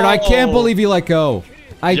 Red guard, I can't believe he let go.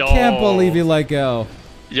 I can't believe he let go.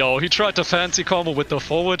 Yo, he tried the fancy combo with the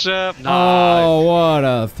forward jab. Oh, what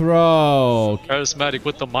a throw. Charismatic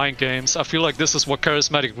with the mind games. I feel like this is what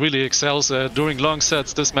Charismatic really excels at. During long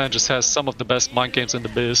sets, this man just has some of the best mind games in the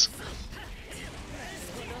biz.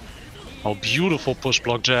 Oh, beautiful push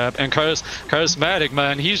block jab. And Charismatic,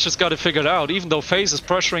 man, he's just got it figured out. Even though Faiz is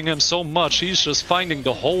pressuring him so much, he's just finding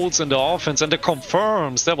the holes in the offense and the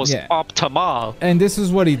confirms. That was optimal. And this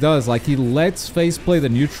is what he does. Like, he lets Faiz play the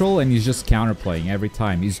neutral, and he's just counterplaying every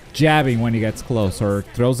time. He's jabbing when he gets close, or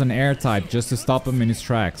throws an air type just to stop him in his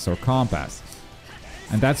tracks, or compass.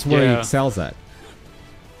 And that's where he excels at.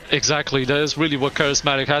 Exactly. That is really what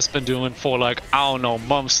Charismatic has been doing for, like, I don't know,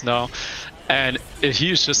 months now. And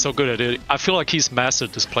he's just so good at it. I feel like he's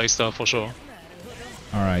mastered this playstyle for sure.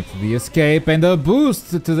 Alright, the escape and the boost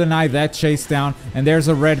to deny that chase down. And there's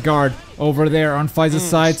a red guard over there on Faiz's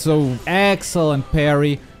side. So excellent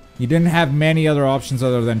parry. He didn't have many other options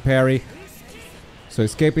other than parry. So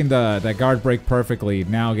escaping the guard break perfectly.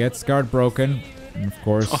 Now gets guard broken. And of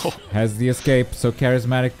course, has the escape. So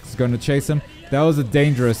Charismatic is going to chase him. That was a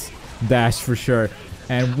dangerous dash for sure.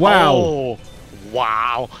 And wow. Oh.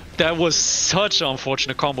 Wow, that was such an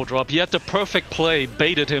unfortunate combo drop. He had the perfect play,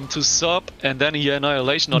 baited him to sub, and then he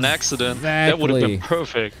annihilation on accident. Exactly. That would have been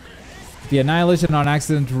perfect. The annihilation on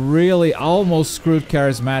accident really almost screwed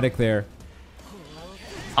Charismatic there.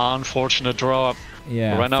 Unfortunate drop.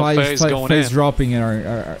 Yeah, right now Faiz going Faiz in. dropping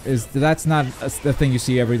that's not the thing you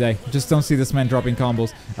see every day. Just don't see this man dropping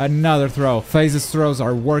combos. Another throw. Faiz's throws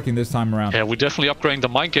are working this time around. Yeah, we're definitely upgrading the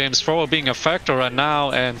mind games. Thrower being a factor right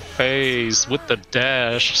now, and Faiz with the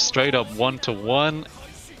dash, straight up 1-to-1.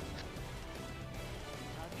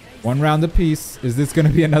 One round apiece. Is this going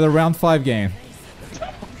to be another round 5 game?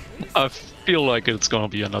 I feel like it's gonna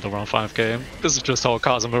be another round 5 game. This is just how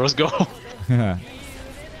Casimirs go.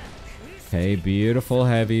 Okay, beautiful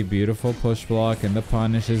heavy, beautiful push block, and the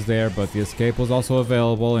punish is there, but the escape was also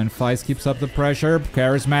available, and Faiz keeps up the pressure.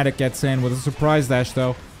 Charismatic gets in with a surprise dash,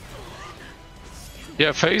 though.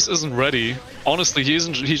 Yeah, Faiz isn't ready. Honestly, he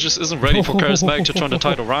just isn't ready for Charismatic to turn the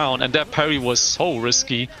tide around, and that parry was so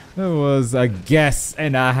risky. It was a guess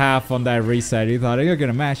and a half on that reset. He thought, you're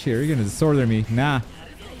gonna mash here, you're gonna disorder me. Nah.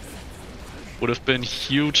 Would have been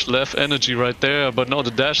huge left energy right there, but no,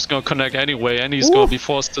 the dash is gonna connect anyway, and he's gonna be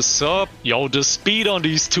forced to sub. Yo, the speed on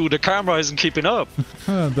these two, the camera isn't keeping up.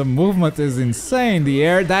 The movement is insane. The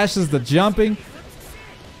air dashes, the jumping.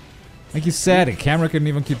 Like you said, the camera couldn't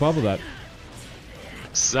even keep up with that.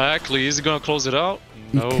 Exactly. Is he gonna close it out?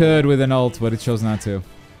 No. He could with an ult, but it chose not to.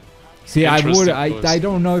 See, I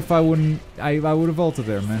don't know if I would have ulted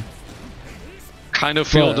there, man. Kind of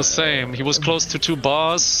feel the same. He was close to 2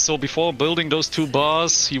 bars, so before building those 2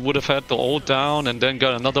 bars, he would have had the ult down and then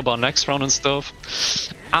got another bar next round and stuff.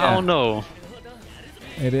 I don't know.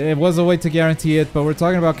 It was a way to guarantee it, but we're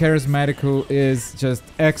talking about Charismatic, who is just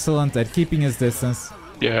excellent at keeping his distance.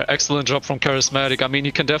 Yeah, excellent job from Charismatic. I mean,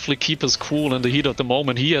 he can definitely keep his cool in the heat of the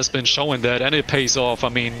moment. He has been showing that, and it pays off. I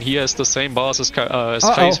mean, he has the same bars as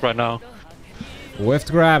Faiz right now.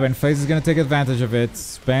 Whiffed grab, and Faiz is going to take advantage of it.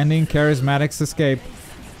 Spending Charismatic's escape.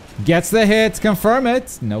 Gets the hit. Confirm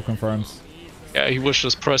it. No confirms. Yeah, he was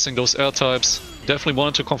just pressing those air types. Definitely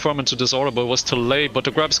wanted to confirm into disorder, but it was too late. But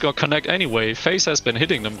the grabs got connect anyway. Faiz has been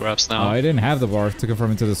hitting them grabs now. Oh, I didn't have the bar to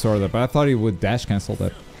confirm into disorder, but I thought he would dash cancel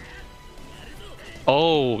that.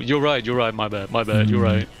 Oh, you're right, my bad, you're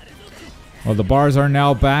right. Well, the bars are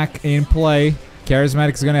now back in play.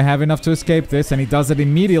 Charismatic is going to have enough to escape this, and he does it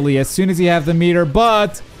immediately as soon as he has the meter,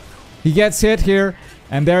 but he gets hit here,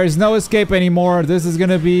 and there is no escape anymore. This is going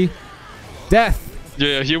to be death.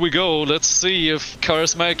 Yeah, here we go. Let's see if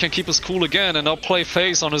Charismatic can keep his cool again and not play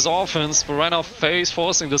Faiz on his offense. But right now, Faiz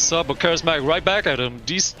forcing the sub, but Charismatic right back at him.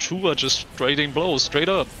 These two are just trading blows, straight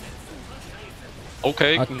up.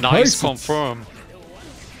 Okay, nice confirm.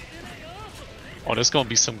 Oh, there's gonna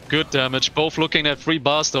be some good damage. Both looking at 3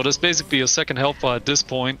 bars though. There's basically a second health bar at this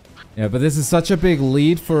point. Yeah, but this is such a big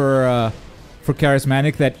lead for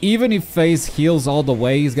Charismatic that even if Faiz heals all the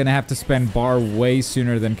way, he's gonna have to spend bar way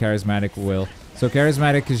sooner than Charismatic will. So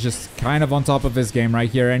Charismatic is just kind of on top of his game right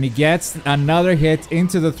here, and he gets another hit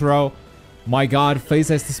into the throw. My god, Faiz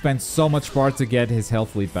has to spend so much bar to get his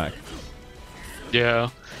health lead back. Yeah.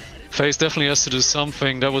 Faiz definitely has to do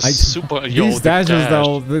something. That was super. These dashes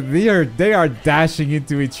though, they are dashing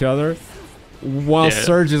into each other while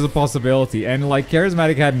Surge is a possibility. And like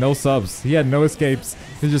Charismatic had no subs. He had no escapes.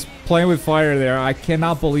 He's just playing with fire there. I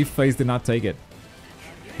cannot believe Faiz did not take it.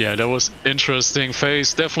 Yeah, that was interesting.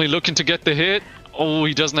 Faiz definitely looking to get the hit. Oh,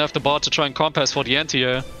 he doesn't have the bar to try and compass for the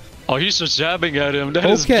anti-air. Oh, he's just jabbing at him. That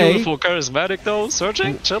is beautiful. Charismatic though.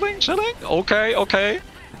 Surging, chilling. Okay.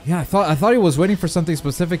 Yeah, I thought he was waiting for something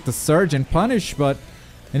specific to surge and punish, but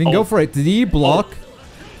he didn't go for it. Did he block?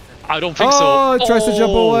 I don't think so. Oh, it tries to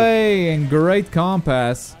jump away, and great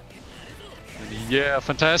compass. Yeah,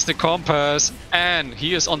 fantastic compass, and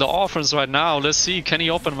he is on the offense right now. Let's see, can he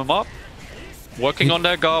open him up? Working on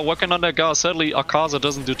that guard, working on that guard. Sadly, Akaza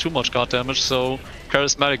doesn't do too much guard damage, so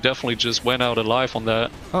Charismatic definitely just went out alive on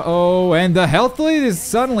that. Uh-oh, and the health lead is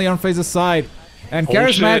suddenly on Faiz' side. And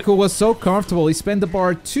Charismatic, who was so comfortable, he spent the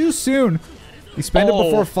bar too soon. He spent it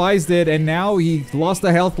before Faiz did, and now he lost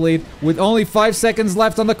the health lead with only 5 seconds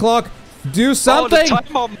left on the clock. Do something!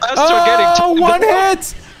 One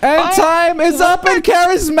hit! And time is up and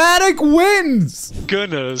Charismatic wins!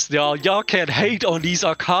 Goodness, y'all can't hate on these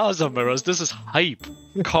Akaza mirrors. This is hype.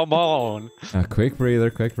 Come on. Quick breather,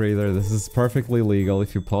 quick breather. This is perfectly legal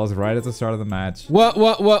if you pause right at the start of the match. What?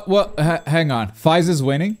 Hang on. Faiz is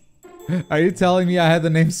winning? Are you telling me I had the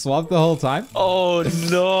name swapped the whole time? Oh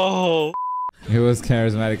no. It was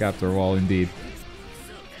Charismatic after all, indeed.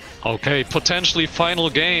 Okay, potentially final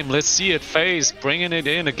game. Let's see it. Faiz bringing it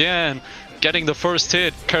in again. Getting the first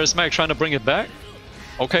hit. Charismatic trying to bring it back.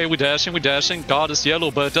 Okay, we're dashing, God is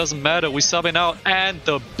yellow, but it doesn't matter. We're subbing out. And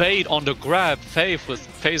the bait on the grab. Faiz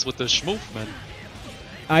with the movement.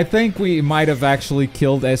 I think we might have actually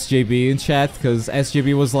killed SJB in chat, because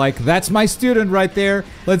SJB was like, that's my student right there.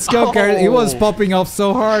 Let's go, Charis. He was popping off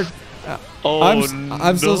so hard.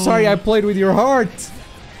 I'm so sorry I played with your heart.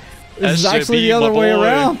 It's actually the other way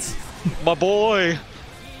around. My boy.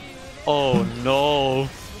 Oh no.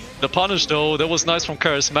 The punish though, that was nice from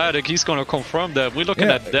Charismatic. He's gonna confirm that. We're looking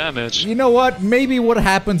at damage. You know what? Maybe what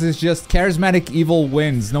happens is just CharismaticEvil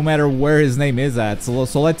wins no matter where his name is at. So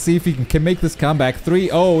let's see if he can make this comeback.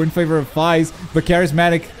 3-0 in favor of Faiz, but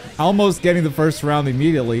Charismatic almost getting the first round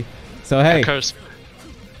immediately. So hey.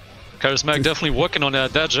 Charismatic definitely working on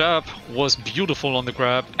that. That jab was beautiful on the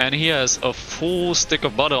grab, and he has a full stick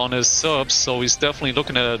of butter on his subs, so he's definitely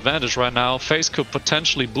looking at an advantage right now. Faiz could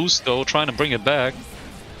potentially boost though, trying to bring it back.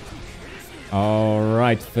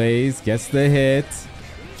 Alright, Faiz gets the hit.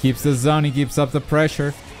 Keeps the zone, he keeps up the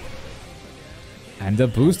pressure. And the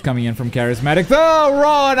boost coming in from Charismatic. The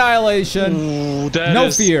raw annihilation! Ooh, no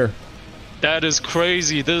fear. That is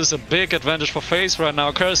crazy. This is a big advantage for Faiz right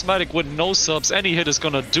now. Charismatic with no subs, any hit is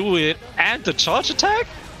gonna do it. And the charge attack?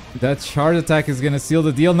 That charge attack is gonna seal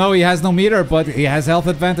the deal. No, he has no meter, but he has health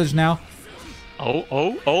advantage now. Oh.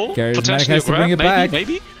 Charismatic has to bring it back.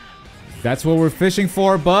 Maybe? That's what we're fishing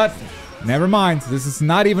for, but never mind. This is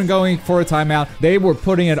not even going for a timeout. They were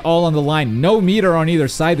putting it all on the line. No meter on either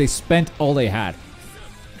side. They spent all they had.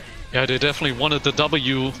 Yeah, they definitely wanted the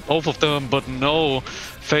W, both of them, but no.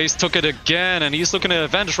 Faiz took it again, and he's looking at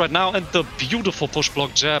advantage right now, and the beautiful push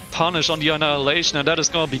block jab punish on the annihilation, and that is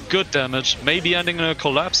going to be good damage. Maybe ending in a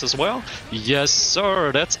collapse as well? Yes,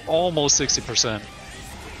 sir. That's almost 60%.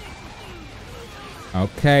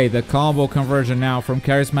 Okay, the combo conversion now from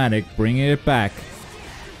Charismatic, bringing it back.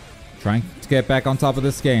 Trying to get back on top of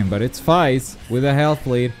this game, but it's Faiz with a health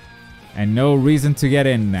lead, and no reason to get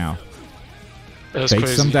in now. That's Takes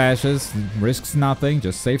crazy. some dashes, risks nothing,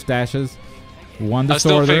 just safe dashes. One I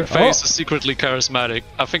still disorder. think Faiz is secretly Charismatic.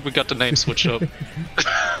 I think we got the name switched up.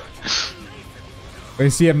 We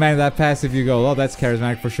see a man that passive, you go, oh, that's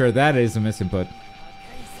Charismatic for sure. That is a misinput.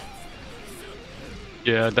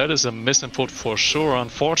 Yeah, that is a misinput for sure.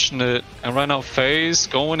 Unfortunate. And right now, Faiz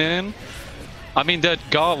going in. I mean, that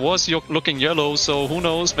guard was looking yellow, so who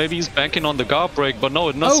knows? Maybe he's banking on the guard break, but no,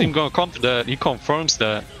 it's not even going to come to that. He confirms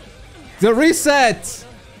that. The reset!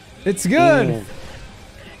 It's good! Ooh.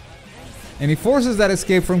 And he forces that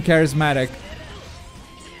escape from Charismatic.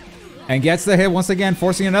 And gets the hit once again,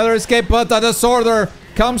 forcing another escape, but the disorder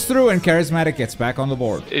comes through and Charismatic gets back on the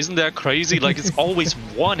board. Isn't that crazy? Like, it's always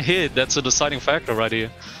one hit that's a deciding factor right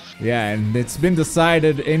here. Yeah, and it's been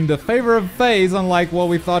decided in the favor of Faiz, unlike what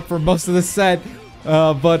we thought for most of the set.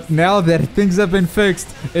 But now that things have been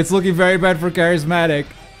fixed, it's looking very bad for Charismatic.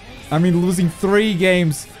 I mean, losing 3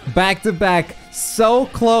 games back to back, so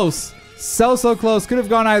close, so close, could have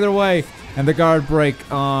gone either way. And the guard break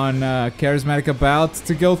on Charismatic about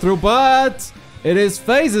to go through, but it is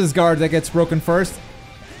Faiz's guard that gets broken first.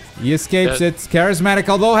 He escapes it. Charismatic,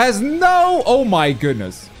 although has no... Oh my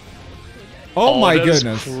goodness. Oh my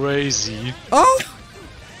goodness. Is crazy. Oh!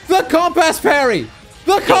 The compass parry!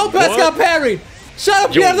 The compass got parried! Shut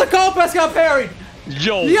up, Pierre! The compass got parried!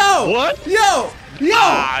 Yo! What? Yo!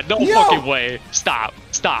 Ah, no fucking way. Stop.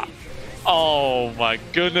 Oh my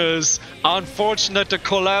goodness. Unfortunate the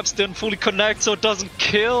collapse didn't fully connect, so it doesn't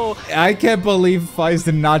kill. I can't believe Faiz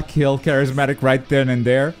did not kill Charismatic right then and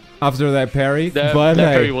there after that parry. That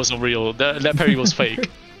parry wasn't real. That parry was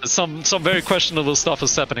fake. Some very questionable stuff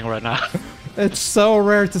is happening right now. It's so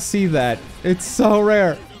rare to see that. It's so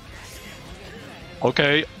rare.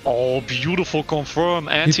 Okay. Oh, beautiful confirm.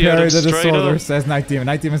 He parried the disorder, says Night Demon.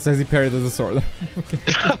 Night Demon says he parried the disorder.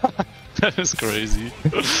 That is crazy.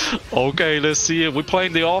 Okay, let's see it. We're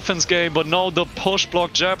playing the offense game, but no, the push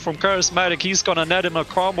block jab from Charismatic. He's gonna net him a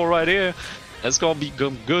combo right here. That's gonna be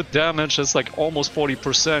good damage. That's like almost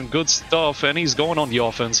 40%. Good stuff. And he's going on the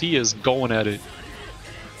offense. He is going at it.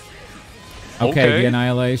 Okay, the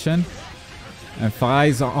Annihilation. And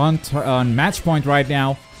Faiz on match point right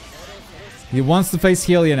now. He wants to face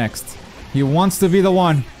Hillia next. He wants to be the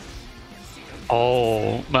one.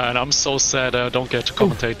 Oh, man, I'm so sad I don't get to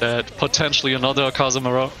commentate that. Potentially another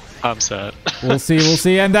Casemiro. I'm sad. We'll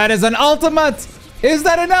see. And that is an ultimate! Is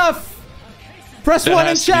that enough? Press That 1 in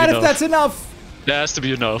has to be chat if enough. that's enough. That has to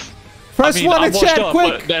be enough. Press 1 in chat,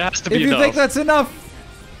 quick! That has to be if you enough. think that's enough.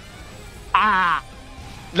 Nah,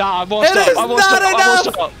 I'm washed up. It is not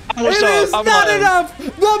enough! It is not enough!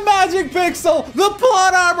 The magic pixel! The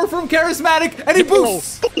plot armor from Charismatic! And he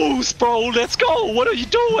boosts! Boost, bro! Let's go! What are you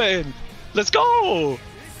doing? Let's go!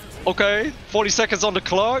 Okay, 40 seconds on the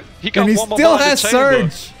clock. He got And he one more still bar in the has chamber.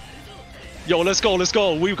 Surge! Yo, let's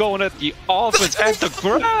go. We're going at the offense and the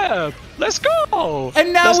grab. Let's go.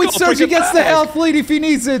 And now Let's with go, Surge he bring it gets the back. health lead if he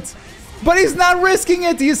needs it. But he's not risking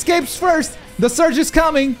it. He escapes first. The Surge is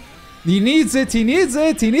coming. He needs it. He needs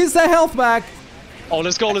the health back. Oh,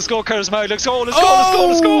 let's go, Charismatic. Let's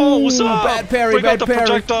go. What's up? Bad parry, Bring out the bad parry.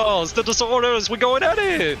 projectiles, the disorders. We're going at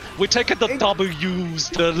it. We're taking the W's,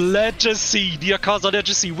 the legacy, the Akaza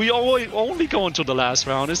legacy. We only going to the last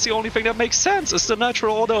round. It's the only thing that makes sense. It's the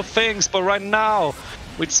natural order of things. But right now,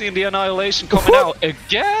 we're seeing the Annihilation coming out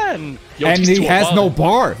again. Yo, And these he two are has wild. no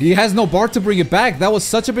bar. He has no bar to bring it back. That was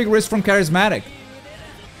such a big risk from Charismatic.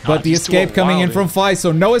 But the these two escape are coming in wild, from Faiz,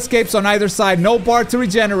 so no escapes on either side, no bar to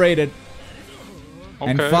regenerate it.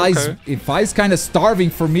 And Faiz kind of starving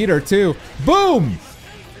for meter too. Boom!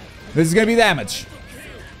 This is gonna be damage.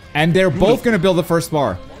 And they're both gonna build the first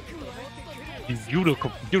bar.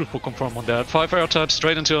 Beautiful confirm on that. 5 air touch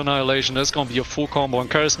straight into Annihilation. That's gonna be a full combo. And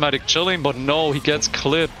Charismatic chilling, but no, he gets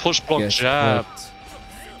clipped. Push block Gets jab. clipped.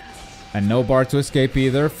 And no bar to escape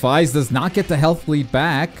either. Faiz does not get the health lead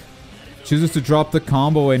back. Chooses to drop the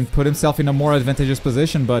combo and put himself in a more advantageous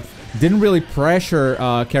position, but didn't really pressure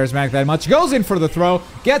Charismatic that much. Goes in for the throw,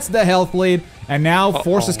 gets the health lead, and now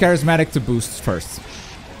forces Charismatic to boost first.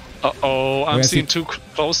 Uh-oh, I'm gonna seeing see- too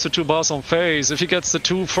close to 2 bars on Faiz. If he gets the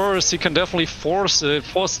 2 first, he can definitely force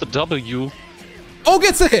the W. Oh,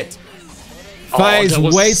 gets a hit! Faiz that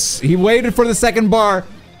was- waits. He waited for the second bar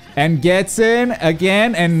and gets in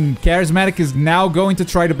again, and Charismatic is now going to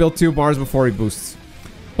try to build 2 bars before he boosts.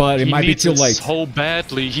 But it might be too late. So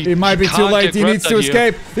badly. It might be too late. He needs to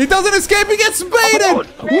escape. He doesn't escape. He gets baited.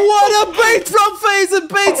 What a bait from Faiz. It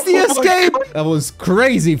baits the escape. That was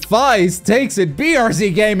crazy. Faiz takes it.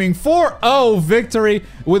 BRZ Gaming 4-0 victory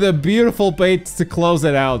with a beautiful bait to close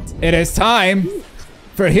it out. It is time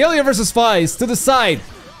for Hillia versus Faiz to decide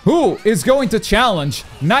who is going to challenge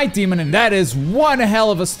Night Demon, and that is one hell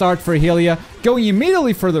of a start for Hillia. Going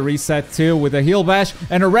immediately for the reset too with a heal bash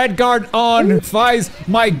and a red guard on Faiz.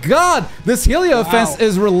 My god, this Hillia offense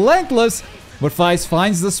is relentless, but Faiz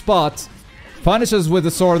finds the spot, punishes with the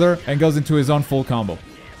Sworder, and goes into his own full combo.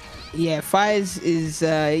 Yeah, Faiz is,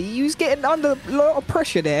 he was getting under a lot of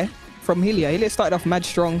pressure there from Hillia. Hillia started off mad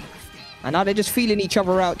strong, and now they're just feeling each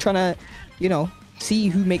other out, trying to, you know, see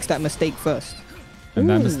who makes that mistake first. And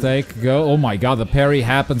that mistake oh my god, the parry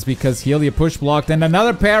happens because Hillia push blocked, and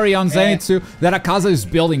another parry on Zenitsu. That Akaza is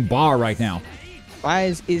building bar right now.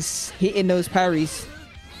 Faiz is hitting those parries.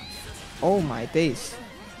 Oh my days.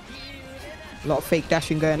 A lot of fake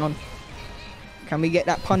dashing going on. Can we get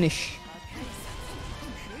that punish?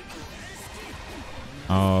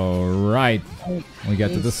 Alright. We get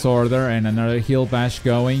to the Sworder and another heal bash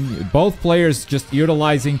going. Both players just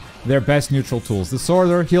utilizing their best neutral tools. The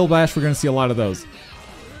Sworder, heal bash, we're going to see a lot of those.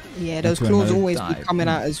 Yeah, those Into claws another always be dive. coming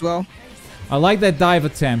out as well. I like that dive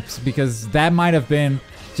attempt because that might have been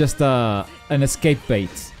just an escape bait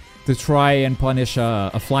to try and punish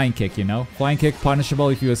a flying kick, you know? Flying kick punishable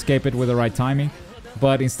if you escape it with the right timing.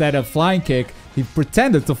 But instead of flying kick, he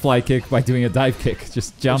pretended to fly kick by doing a dive kick.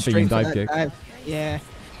 Just jumping and Straight for dive that kick. dive. Yeah.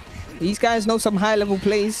 These guys know some high level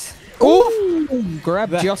plays. Ooh! Grab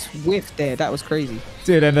just whiffed there. That was crazy.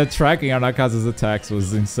 Dude, and the tracking on Akaza's attacks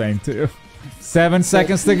was insane too. 7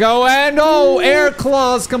 seconds to go, and oh, air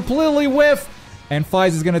claws completely whiff. And Faiz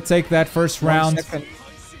is gonna take that first round. 1 second.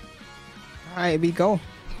 Alright, here we go.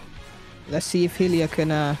 Let's see if Hillia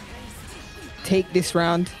can take this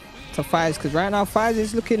round to Faiz, because right now Faiz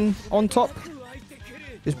is looking on top.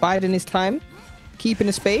 Just biding his time, keeping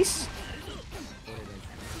the space.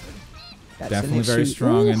 That's Definitely an very issue.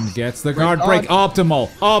 strong Ooh. and gets the guard break. Optimal.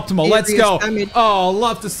 Let's go. Serious damage. Oh,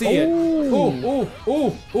 love to see it. Ooh.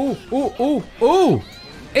 Ooh.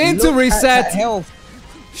 Into Look at reset. that health.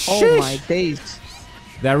 Oh Sheesh. my days.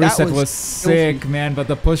 That reset was was sick, filthy. man, but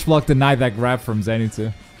the push block denied that grab from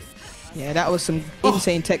Zenitsu. Yeah, that was some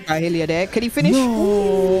insane tech by Hillia there. Can he finish?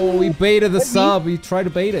 No, we baited the Could be. sub. We tried to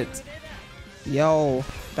bait it. Yo,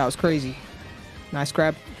 that was crazy. Nice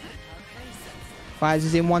grab. Faiz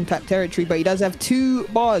is in one tap territory, but he does have 2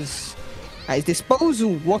 bars at his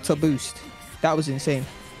disposal. What a boost. That was insane.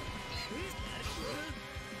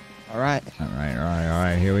 All right. All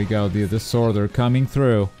right. Here we go. The Disorder coming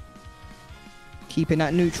through. Keeping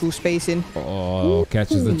that neutral spacing. Oh,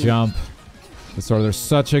 catches the jump. Disorder's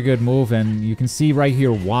such a good move, and you can see right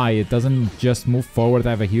here why. It doesn't just move forward,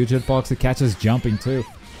 have a huge hitbox. It catches jumping too.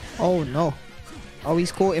 Oh, no. Oh,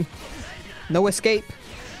 he's caught him. No escape.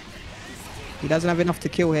 He doesn't have enough to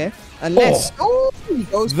kill here. Unless... Oh, he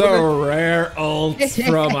goes The for rare ult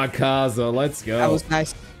from Akaza. Let's go. That was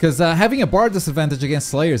nice. Because having a bar disadvantage against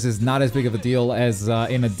Slayers is not as big of a deal as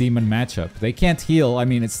in a Demon matchup. They can't heal. I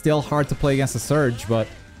mean, it's still hard to play against a Surge, but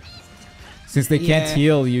since they can't Yeah.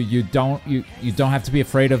 heal, you don't have to be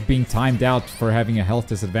afraid of being timed out for having a health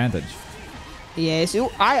disadvantage. Yeah,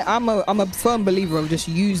 so I'm a firm believer of just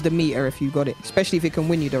use the meter if you got it, especially if it can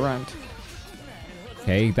win you the round.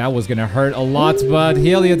 Okay, that was gonna hurt a lot, but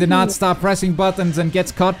Hillia did not stop pressing buttons and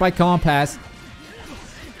gets caught by Compass.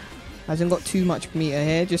 Hasn't got too much meter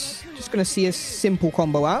here. Just gonna see a simple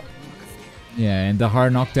combo out. Yeah, and the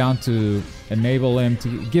hard knockdown to enable him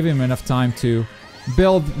to give him enough time to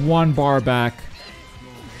build 1 bar back.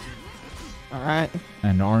 All right.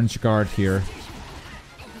 And orange guard here.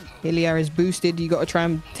 Hillia is boosted. You got to try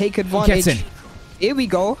and take advantage. Gets in. Here we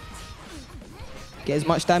go. Get as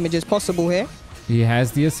much damage as possible here. He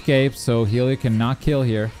has the escape, so Hillia cannot kill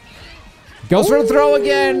here. Goes for the throw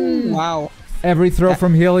again! Wow. Every throw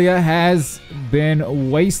from Hillia has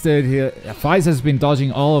been wasted. Faiz has been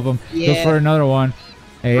dodging all of them. Goes Yeah. for another one.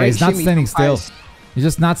 Hey, Great he's not shimmy standing from still. Faiz. He's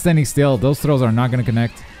just not standing still. Those throws are not going to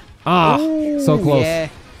connect. Ah, so Ooh, close. Yeah,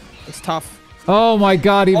 it's tough. Oh my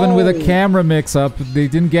god, even with a Oh. camera mix-up, they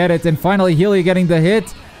didn't get it. And finally, Hillia getting the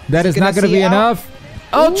hit. That is he not gonna going to see be out? enough.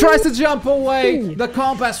 Oh, Ooh. tries to jump away. Ooh. The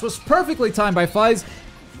Compass was perfectly timed by Faiz.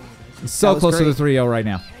 So That was close to great. the 3-0 right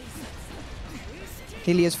now.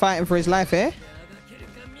 Hillia's fighting for his life here.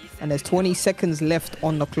 And there's 20 seconds left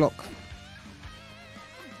on the clock.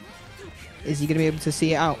 Is he going to be able to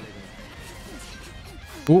see it out?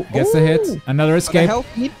 Ooh, gets the hit. Ooh. Another Got the escape.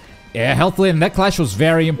 health lead. Yeah, health lead, and that clash was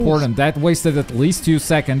very important. That wasted at least 2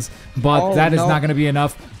 seconds, but Oh, that is no. not going to be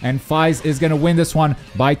enough. And Faiz is going to win this one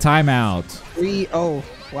by timeout. 3-0.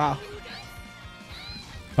 Wow.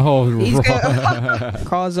 Oh, He's right. got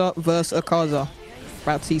Akaza versus Akaza.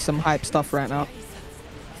 About to see some hype stuff right now.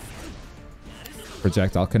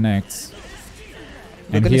 Projectile connects.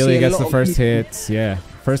 We're And gonna see Hillia a gets lot the of first people- hit. Yeah,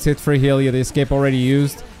 first hit for Hillia. The escape already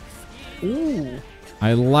used. Ooh.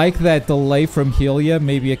 I like that delay from Hillia,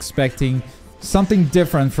 maybe expecting something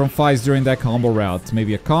different from Faiz during that combo route.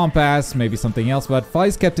 Maybe a Compass, maybe something else, but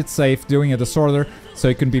Faiz kept it safe, doing a Disorder, so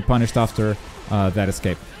he couldn't be punished after that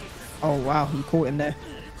escape. Oh, wow. He caught him there.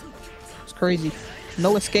 It's crazy.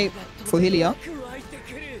 No escape for Hillia.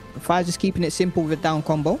 Faiz just keeping it simple with a down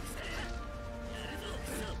combo.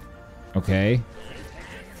 Okay.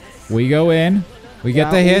 We go in. We get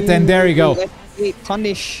Wow. the hit, and there you go. Let's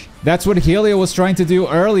punish. That's what Hillia was trying to do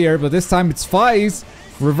earlier, but this time it's Faiz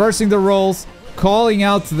reversing the roles, calling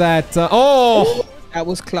out that... oh! That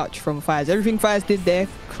was clutch from Faiz. Everything Faiz did there,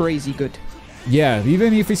 crazy good. Yeah,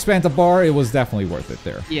 even if he spent a bar, it was definitely worth it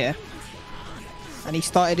there. Yeah. And he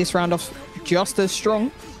started this round off just as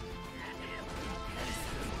strong.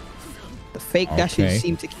 The fake dashes Okay.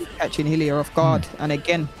 seem to keep catching Hillia off guard. And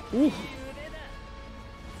again, ooh.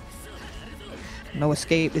 No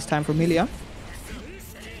escape this time from Hillia.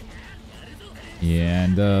 Yeah,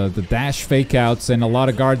 and the dash fake outs and a lot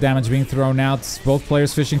of guard damage being thrown out. Both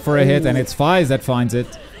players fishing for a hit, and it's Faiz that finds it.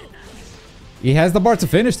 He has the bar to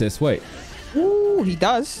finish this. Wait. Ooh, he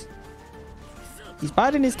does. He's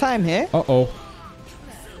biding his time here. Uh-oh.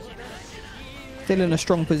 Still in a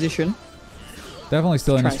strong position. Definitely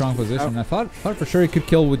still in a Tries strong to position. out. I thought for sure he could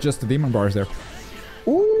kill with just the demon bars there.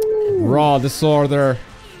 Ooh. Raw Disorder.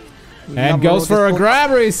 And Another goes raw for a Disorder.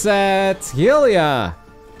 grab reset. Hillia.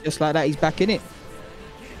 Just like that, he's back in it.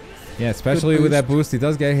 Yeah, especially Good with that boost. boost, he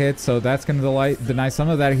does get hit, so that's going to deny some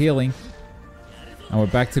of that healing. And we're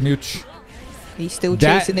back to Nooch. He's still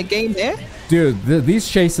That- chasing the game there. Dude, these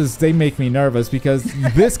chases, they make me nervous because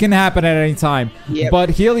this can happen at any time. Yep. But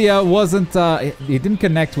Hillia wasn't, he didn't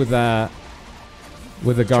connect with the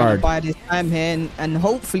Trying to guard. bide his time here, and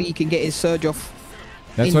hopefully he can get his surge off.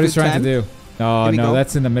 That's in what he's good trying time. to do. Oh, Here we no, go.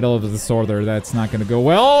 that's in the middle of the disorder. That's not going to go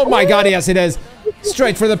well. Oh, my God, yes, it is.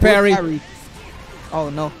 Straight for the parry. Oh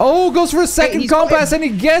no. Oh, goes for a second compass and he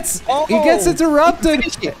gets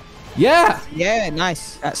interrupted. Yeah. Yeah,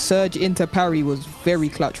 nice. That surge into parry was very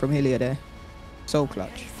clutch from Hillia there. So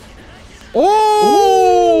clutch.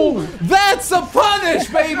 Oh, that's a punish,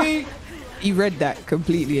 baby. He read that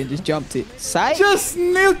completely and just jumped it. Sight. Just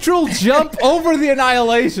neutral jump over the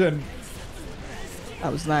annihilation.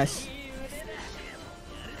 That was nice.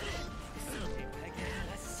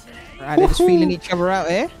 Alright, they're just feeling each other out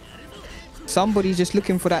here. Somebody's just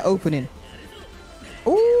looking for that opening.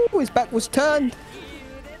 Oh, his back was turned.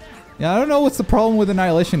 Yeah, I don't know what's the problem with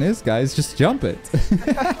annihilation is, guys. Just jump it.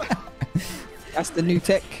 That's the new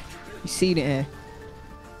tech. You seen it here.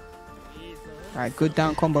 Alright, good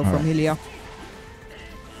down combo from Hillia.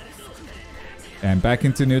 And back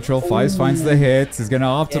into neutral. Faiz finds the hit. He's going to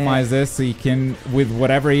optimize this so he can, with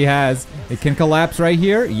whatever he has, it can collapse right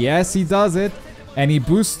here. Yes, he does it. And he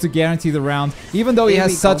boosts to guarantee the round, even though he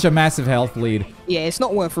has such a massive health lead. Yeah, it's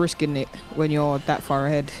not worth risking it when you're that far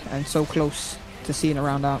ahead and so close to seeing a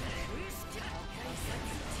round out.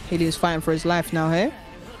 Hillia's fighting for his life now here.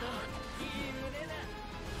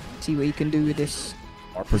 See what he can do with this.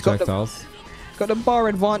 More projectiles. He's got the bar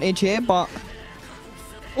advantage here, but...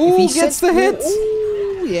 Ooh, he gets the hit!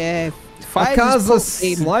 Ooh, yeah.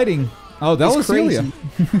 Akaza's sliding. Oh, that was Hillia.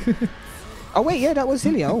 Oh wait, yeah, that was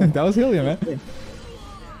Hillia. Oh. That was Hillia, man.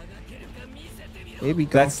 Here we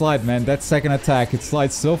go. That slide, man. That second attack, it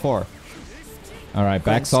slides so far. All right,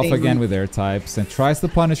 backs off again with air types and tries to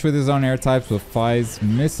punish with his own air types, but Faiz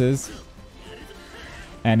misses.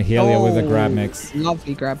 And Hillia with a grab mix.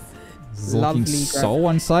 Lovely grab. This is looking so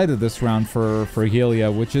one-sided this round for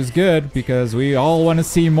Hillia, which is good because we all want to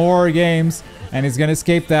see more games. And he's going to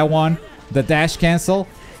escape that one. The dash cancel.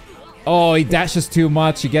 Oh, he dashes too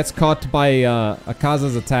much. He gets caught by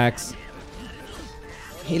Akaza's attacks.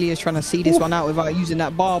 Hillia's trying to see this one out without using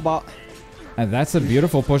that bar, but... And that's a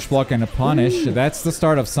beautiful push block and a punish. Ooh. That's the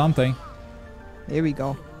start of something. Here we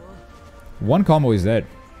go. One combo is dead.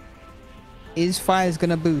 Is Faiz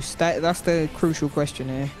gonna boost? That's the crucial question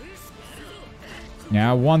here.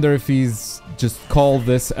 Yeah, I wonder if he's just called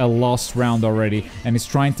this a lost round already and he's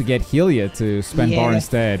trying to get Hillia to spend bar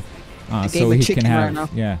instead. So he can have...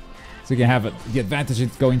 Right, so he can have the advantage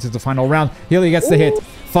in going to the final round. Hillia gets the hit.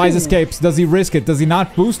 Faiz escapes. Does he risk it? Does he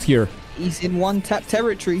not boost here? He's in one-tap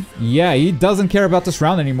territory. Yeah, he doesn't care about this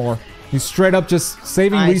round anymore. He's straight up just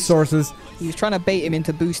saving resources. He was trying to bait him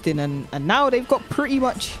into boosting, and now they've got pretty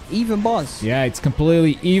much even bars. Yeah, it's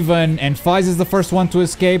completely even, and Faiz is the first one to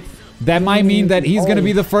escape. That might mean that he's going to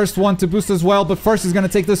be the first one to boost as well, but first he's going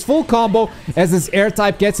to take this full combo as his air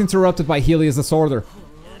type gets interrupted by Hillia's Disorder.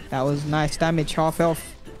 That was nice damage, half health.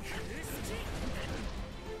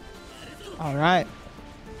 Alright.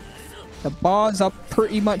 The bars are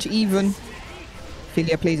pretty much even. If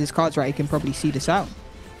Hillia plays his cards right, he can probably see this out.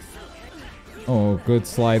 Oh, good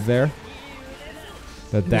slide there.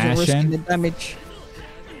 The dash in. The damage.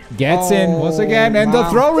 Gets in once again, and the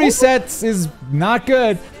throw resets is not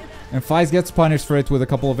good. And Faiz gets punished for it with a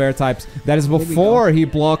couple of air types. That is before he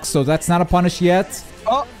blocks, so that's not a punish yet.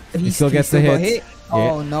 Oh, he still gets the hit.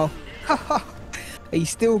 Oh no. He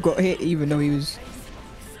still got hit even though he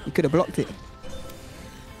could have blocked it.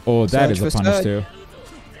 Oh, that is a punish too.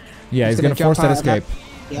 Yeah, he's going to force that escape.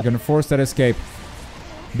 He's going to force that escape.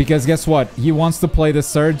 Because guess what? He wants to play the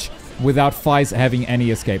surge without Faiz having any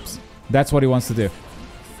escapes. That's what he wants to do.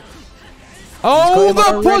 Oh,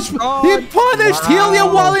 the push! He punished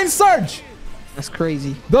Hillia while in surge! That's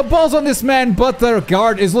crazy. The ball's on this man, but the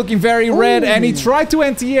guard is looking very red, and he tried to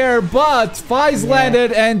anti-air, but Faiz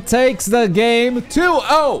landed and takes the game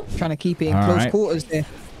 2-0. Trying to keep it in close quarters there.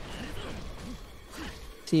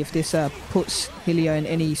 See if this puts Hillia in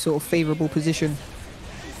any sort of favorable position.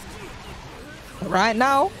 Right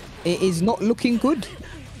now, it is not looking good.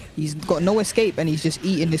 He's got no escape, and he's just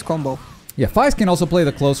eating this combo. Yeah, Faiz can also play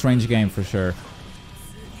the close range game for sure.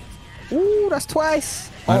 Ooh, that's twice.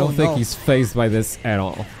 I don't think he's phased by this at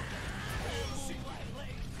all.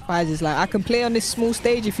 Faiz is like, I can play on this small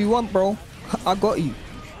stage if you want, bro. I got you.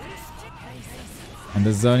 And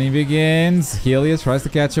the zoning begins. Hillia tries to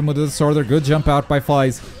catch him with the disorder. Good jump out by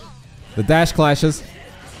Faiz. The dash clashes.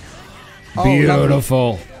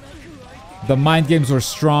 Beautiful. The mind games were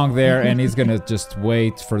strong there, and he's gonna just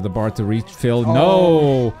wait for the bar to refill.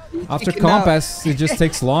 No! After compass, it just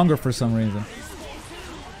takes longer for some reason.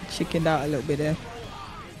 Chickened out a little bit there.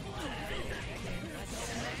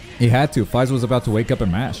 He had to. Faiz was about to wake up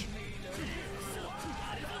and mash.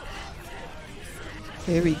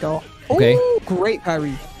 Here we go. Okay. Ooh, great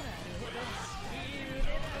parry.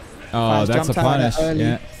 Oh, that's a punish.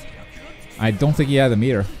 Yeah. I don't think he had the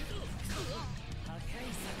meter.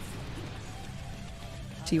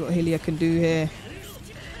 See what Hillia can do here.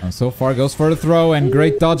 And so far goes for the throw, and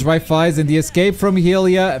great dodge by Faiz, and the escape from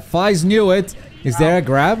Hillia. Faiz knew it. Is there a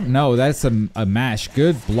grab? No, that's a mash.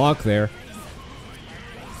 Good block there.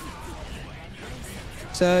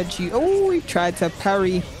 Surge. Oh, he tried to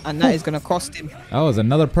parry, and that is going to cost him. That was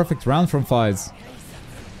another perfect round from Faiz.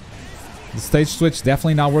 The stage switch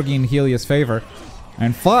definitely not working in Hillia's favor.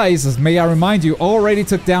 And Faiz, as may I remind you, already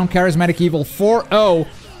took down CharismaticEvil 4-0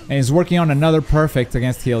 and is working on another perfect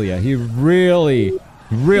against Hillia. He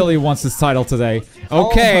really wants this title today.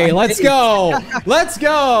 Okay, let's go! Let's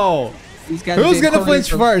go! Who's gonna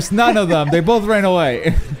flinch first? None of them. They both ran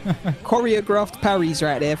away. Choreographed parries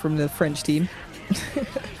right there from the French team.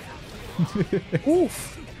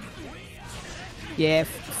 Oof. Yeah,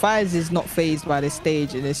 Faiz is not phased by this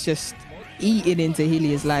stage, and it's just eating into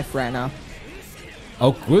Hillia's life right now.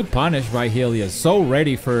 Oh, good punish by Hillia. So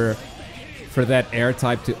ready for that air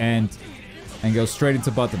type to end and go straight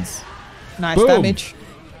into buttons. Nice Boom. damage.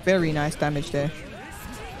 Very nice damage there.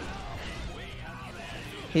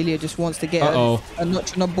 Hillia just wants to get a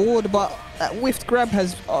notch on the board, but that whiffed grab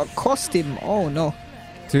has cost him. Oh no.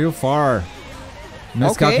 Too far.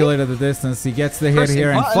 Miscalculated the distance. He gets the hit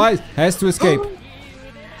here and Faiz has to escape.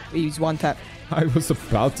 He's one tap. I was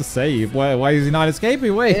about to say, why is he not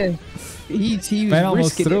escaping? Wait. Yeah. He was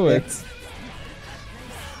almost threw it.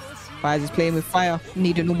 Faiz is playing with fire.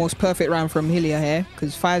 Need an almost perfect round from Hillia here,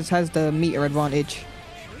 because Faiz has the meter advantage.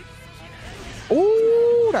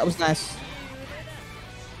 Oh, that was nice.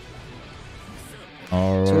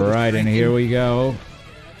 Alright, and here we go.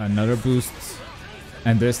 Another boost.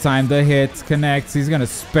 And this time the hit connects. He's gonna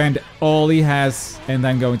spend all he has and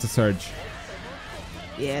then go into surge.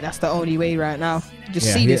 Yeah, that's the only way right now.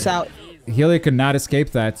 Just see this out. Hillia could not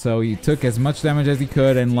escape that, so he took as much damage as he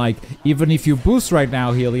could, and like, even if you boost right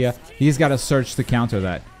now, Hillia, he's got a surge to counter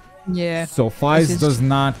that. Yeah. So Faiz does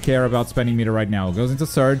not care about spending meter right now. Goes into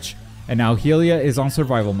surge, and now Hillia is on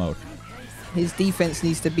survival mode. His defense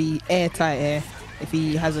needs to be airtight here if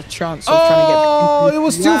he has a chance of trying to get... Oh, it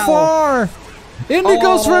was too far! In it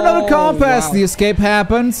goes for another compass. The escape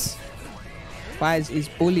happens. Faiz is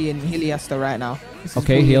bullying Hilliasteur right now.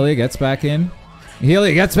 Okay, Hillia gets back in.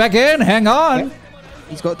 Hillia gets back in. Hang on. Yep.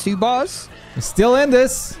 He's got 2 bars. He's still in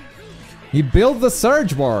this. He built the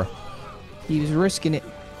surge bar. He was risking it.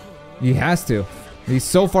 He has to. He's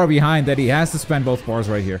so far behind that he has to spend both bars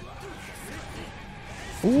right here.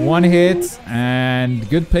 Ooh. One hit and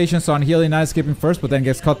good patience on Hillia not escaping first, but then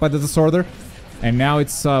gets caught by the disorder. And now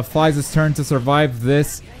it's Faiz's turn to survive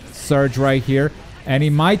this surge right here. And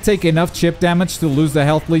he might take enough chip damage to lose the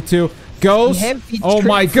health lead too. Goes. Oh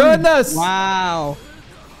my goodness. Wow.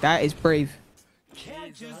 That is brave.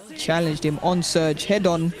 Challenged him on surge head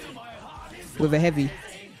on with a heavy.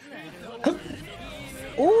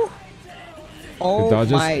 Ooh. Oh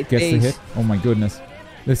dodges, my gets the hit. Oh my goodness.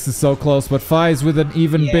 This is so close. But Faiz with an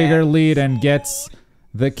even bigger lead and gets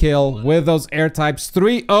the kill with those air types.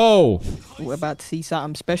 3-0. We're about to see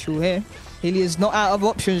something special here. Hillia's not out of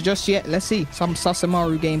options just yet. Let's see some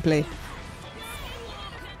Sasamaru gameplay.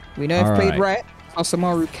 We know if played right,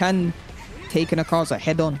 Sasamaru can take an Akaza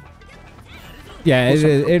head on. Yeah,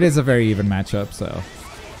 it is a very even matchup, so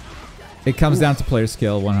it comes down to player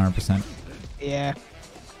skill 100%. Yeah.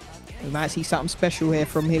 We might see something special here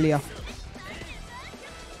from Hillia.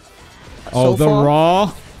 Oh, the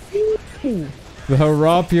raw. The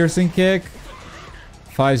raw piercing kick.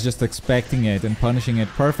 Faiz just expecting it and punishing it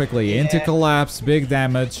perfectly. Into collapse, big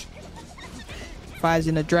damage. Faiz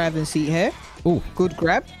in a driving seat here. Ooh. Good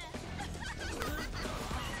grab.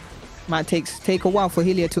 Might take a while for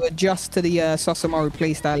Hillia to adjust to the Sasamaru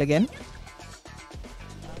playstyle again.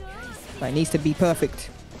 But it needs to be perfect.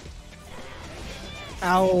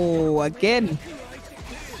 Ow, again.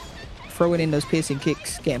 Throwing in those piercing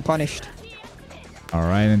kicks, getting punished.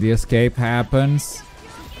 Alright, and the escape happens.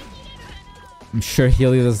 I'm sure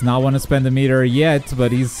Hillia does not want to spend the meter yet,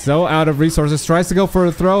 but he's so out of resources. Tries to go for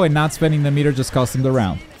a throw, and not spending the meter just cost him the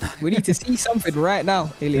round. We need to see something right now,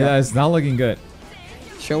 Hillia. Yeah, it's not looking good.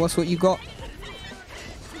 Show us what you got.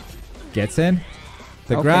 Gets in.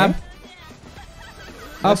 The grab.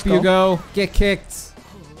 Up you go. Get kicked.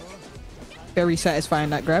 Very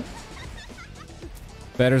satisfying, that grab.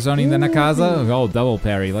 Better zoning than Akaza. Oh, double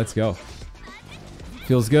parry. Let's go.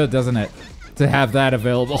 Feels good, doesn't it? To have that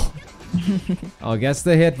available. Oh, gets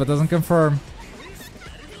the hit, but doesn't confirm.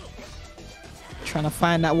 Trying to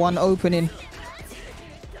find that one opening.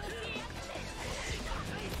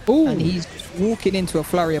 Ooh. And he's walking into a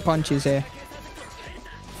flurry of punches here.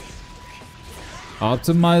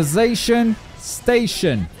 Optimization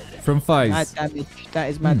station from Faiz. Mad damage. That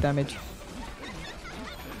is mad damage.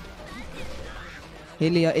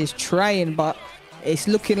 Hillia is trying, but it's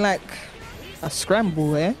looking like a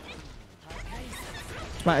scramble here.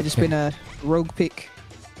 Might have just been a rogue pick.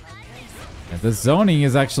 Yeah, the zoning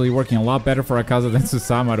is actually working a lot better for Akaza than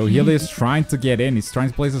Susamoto. Hillia is trying to get in. He's trying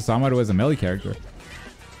to play Susamoto as a melee character.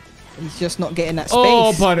 He's just not getting that space.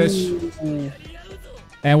 Oh, punish. Ooh.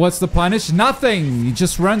 And what's the punish? Nothing. He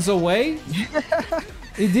just runs away.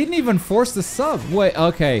 He didn't even force the sub. Wait,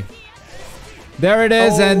 okay. There it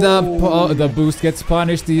is, and the boost gets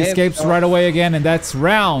punished. He escapes right away again, and that's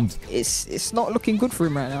round. It's not looking good for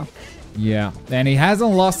him right now. Yeah, and he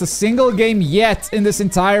hasn't lost a single game yet in this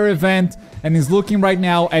entire event, and he's looking right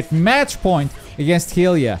now at match point against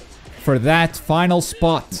Hillia for that final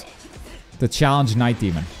spot to challenge Night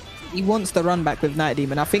Demon. He wants the run back with Night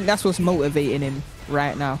Demon. I think that's what's motivating him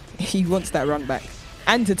right now. He wants that run back.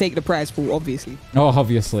 And to take the prize pool, obviously. Oh,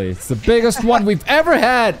 obviously. It's the biggest one we've ever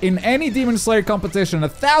had in any Demon Slayer competition.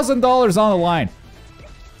 $1,000 on the line.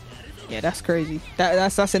 Yeah, that's crazy.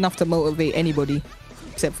 That's enough to motivate anybody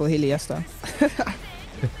except for Hilliasteur.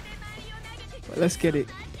 But let's get it.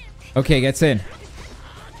 Okay, gets in.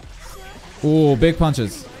 Ooh, big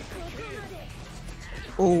punches.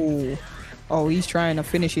 Oh. Oh, he's trying to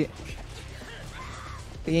finish it.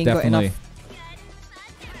 He ain't Definitely. got enough.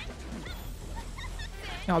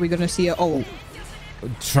 Are we gonna see it? Oh.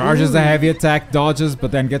 Charges the heavy attack, dodges,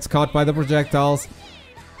 but then gets caught by the projectiles.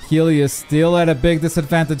 Hillia is still at a big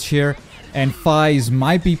disadvantage here, and Faiz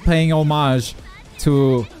might be paying homage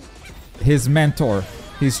to his mentor,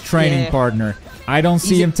 his training partner. I don't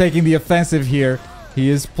see him taking the offensive here. He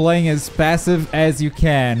is playing as passive as you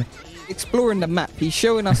can. Exploring the map. He's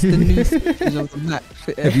showing us the new features of the map.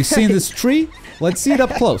 Have you seen this tree? Let's see it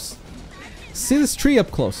up close. See this tree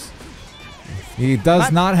up close. He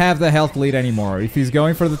does not have the health lead anymore. If he's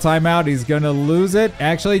going for the timeout, he's going to lose it.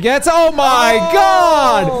 Actually gets... Oh my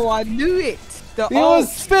god! Oh, I knew it. He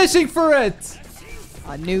was fishing for it.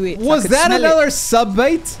 I knew it. Was that another sub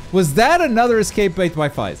bait? Was that another escape bait by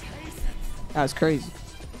Faiz? That was crazy.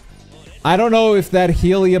 I don't know if that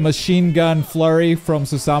Hillia machine gun flurry from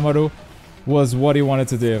Susamoto was what he wanted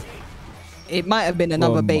to do. It might have been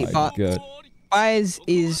another bait, but God. Faiz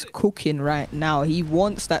is cooking right now. He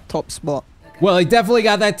wants that top spot. Well, he definitely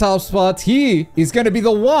got that top spot. He is going to be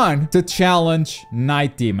the one to challenge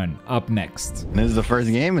Night Demon up next. This is the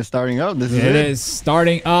first game. It's starting up. This is It is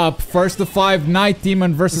starting up. First of 5, Night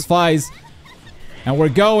Demon versus Faiz. And we're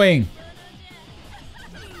going.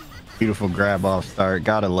 Beautiful grab off start.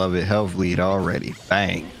 Gotta love it. Health lead already.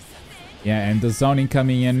 Bang. Yeah, and the zoning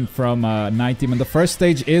coming in from Night Demon. The first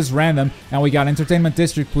stage is random, and we got Entertainment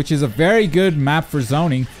District, which is a very good map for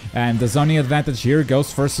zoning. And the zoning advantage here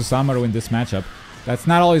goes for Susamoto in this matchup. That's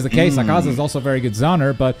not always the case. Akaza is also a very good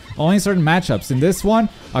zoner, but only in certain matchups. In this one,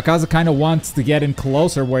 Akaza kind of wants to get in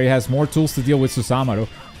closer where he has more tools to deal with Susamoto.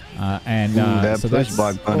 That push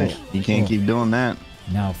block punish. You can't keep doing that.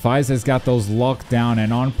 Now, Faiz has got those locked down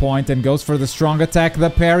and on point and goes for the strong attack. The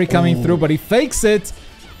parry coming through, but he fakes it.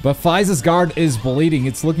 But Faiz's guard is bleeding.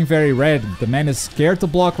 It's looking very red. The man is scared to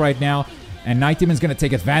block right now, and Night Demon is going to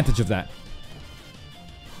take advantage of that.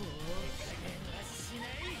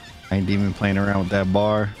 Night Demon playing around with that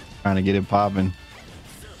bar, trying to get it popping.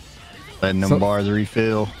 Letting them bars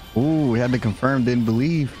refill. Ooh, we had to confirm, didn't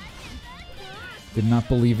believe. Did not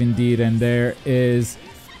believe indeed, and there is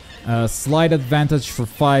a slight advantage for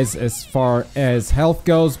Faiz as far as health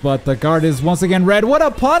goes, but the guard is once again red. What a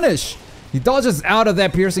punish! He dodges out of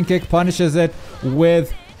that piercing kick, punishes it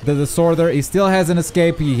with the disorder. He still has an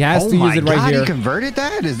escape. He has to use it right here. He converted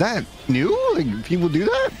that? Is that new? Like, people do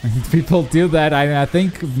that? People do that. I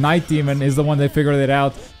think Night Demon is the one that figured it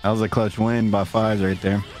out. That was a clutch win by Faiz right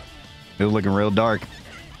there. It was looking real dark.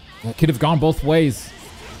 Could have gone both ways.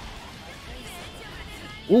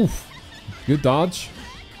 Oof. Good dodge.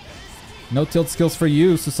 No tilt skills for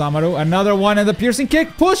you, Susamoto. Another one, and the piercing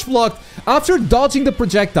kick push blocked after dodging the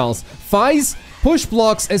projectiles. Faiz push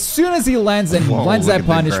blocks as soon as he lands and lands that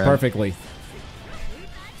punish perfectly.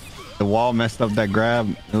 The wall messed up that grab.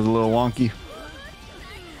 It was a little wonky.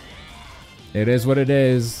 It is what it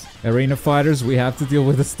is. Arena fighters, we have to deal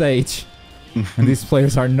with the stage. And these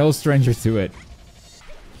players are no stranger to it.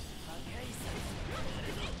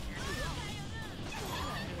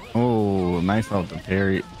 Oh, nice off the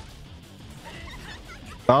parry.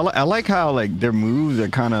 I like how like their moves are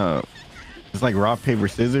kind of, it's like rock paper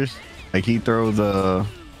scissors. Like he throws a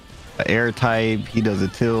air type, he does a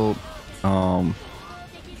tilt.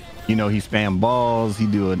 You know, he spam balls, he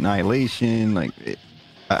do annihilation. Like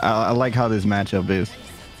I like how this matchup is.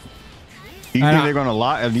 Do you think they're gonna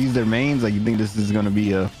lock? Are these their mains? Like you think this is gonna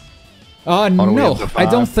be a No, I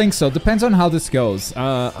don't think so. Depends on how this goes.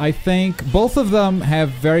 I think both of them have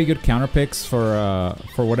very good counter picks for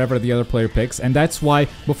whatever the other player picks, and that's why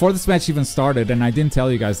before this match even started, and I didn't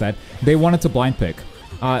tell you guys that, they wanted to blind pick.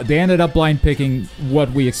 They ended up blind picking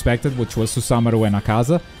what we expected, which was Susamoru and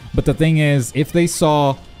Akaza. But the thing is, if they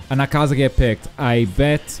saw an Akaza get picked, I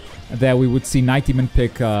bet that we would see Night Demon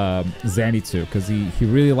pick Zenitsu, because he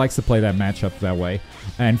really likes to play that matchup that way.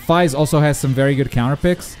 And Faiz also has some very good counter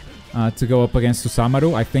picks to go up against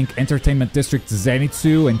Susamoru. I think Entertainment District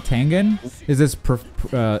Zenitsu and Tengen is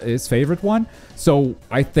his favorite one. So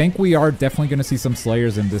I think we are definitely going to see some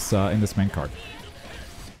Slayers in this main card.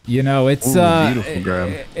 You know, it's beautiful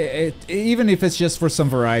grab. Even if it's just for some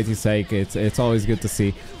variety's sake, it's always good to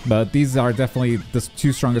see. But these are definitely the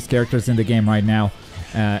two strongest characters in the game right now.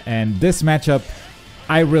 And this matchup,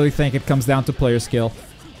 I really think it comes down to player skill.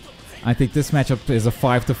 I think this matchup is a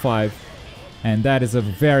 5-5. And that is a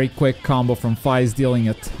very quick combo from Faiz, dealing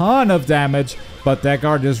a ton of damage. But that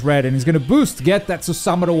guard is red, and he's going to boost. Get that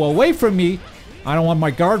Susamoru away from me. I don't want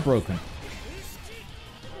my guard broken.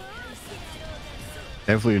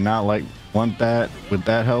 Definitely not want that with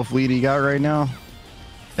that health lead he got right now.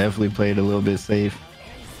 Definitely played a little bit safe.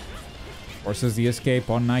 Forces the escape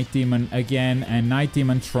on Night Demon again, and Night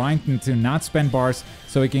Demon trying to not spend bars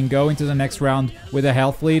so he can go into the next round with a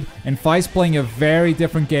health lead. And Faiz playing a very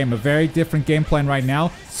different game, a very different game plan right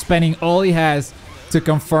now, spending all he has to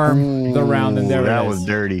confirm the round, and there it is. That was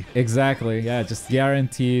dirty. Exactly, yeah, just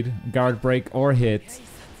guaranteed guard break or hit.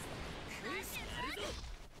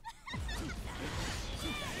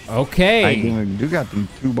 Okay. Night Demon do got them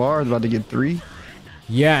 2 bars, about to get 3.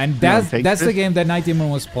 Yeah, and that's the game that Night Demon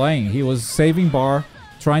was playing. He was saving bar,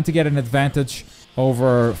 trying to get an advantage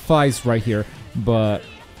over Faiz right here, but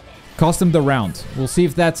cost him the round. We'll see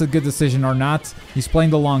if that's a good decision or not. He's playing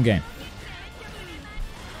the long game.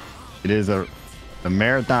 It is a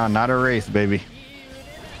marathon, not a race, baby.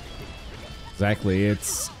 Exactly.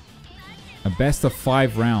 It's a best of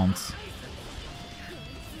 5 rounds.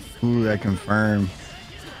 Ooh, that confirmed.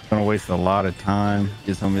 Gonna waste a lot of time,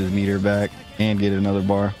 get some of his meter back, and get another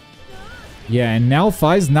bar. Yeah, and now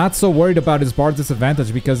Faiz not so worried about his bar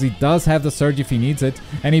disadvantage because he does have the surge if he needs it.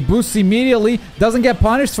 And he boosts immediately, doesn't get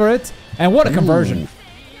punished for it. And what a conversion.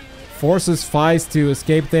 Forces Faiz to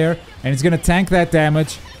escape there, and he's gonna tank that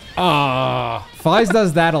damage. Faiz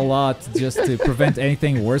does that a lot just to prevent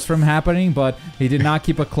anything worse from happening, but he did not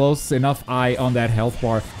keep a close enough eye on that health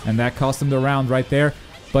bar, and that cost him the round right there.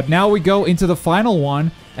 But now we go into the final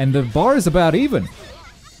one, and the bar is about even.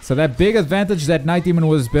 So that big advantage that Night Demon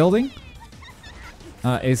was building,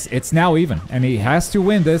 it's now even. And he has to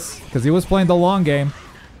win this, because he was playing the long game.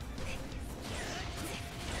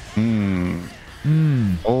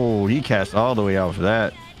 Oh, he cast all the way out for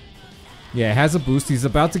that. Yeah, it has a boost. He's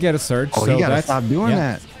about to get a surge. Oh, so he gotta that's, stop doing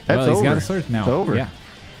that. That's well, over. He's got a surge now. It's over. Yeah.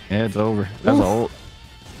 Yeah, it's over. That's an ult.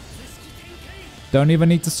 Don't even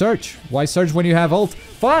need to search. Why search when you have ult?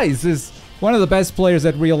 Faiz is one of the best players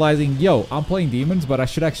at realizing, yo, I'm playing demons, but I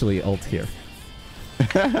should actually ult here.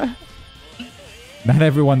 Not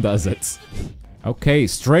everyone does it. Okay,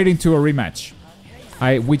 straight into a rematch.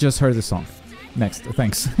 We just heard the song. Next,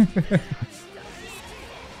 thanks.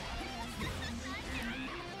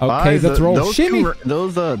 Okay, the throw. Those Shimmy.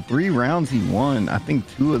 those 3 rounds he won, I think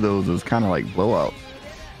 2 of those was kind of like blowouts.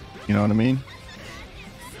 You know what I mean?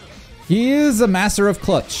 He is a master of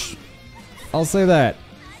clutch. I'll say that.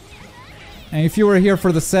 And if you were here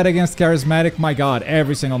for the set against Charismatic, my god,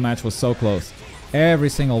 every single match was so close. Every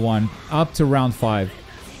single one, up to round 5.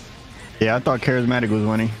 Yeah, I thought Charismatic was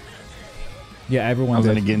winning. Yeah, everyone I was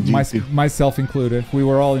did. in a Genjutsu. Myself included. We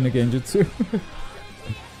were all in a Genjutsu.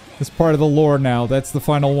 It's part of the lore now. That's the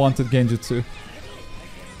final wanted Genjutsu.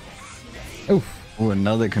 Oof. Oh,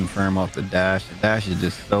 another confirm off the dash. The dash is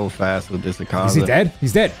just so fast with this Akaza. Is he dead?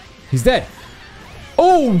 He's dead. He's dead.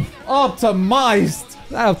 Oh, optimized.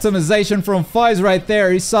 That optimization from Faiz right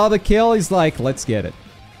there. He saw the kill. He's like, let's get it.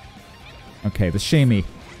 Okay, the shimmy.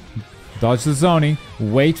 Dodge the zoning.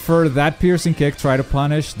 Wait for that piercing kick. Try to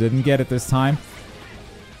punish. Didn't get it this time.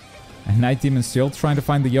 And Night Demon still trying to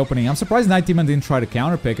find the opening. I'm surprised Night Demon didn't try to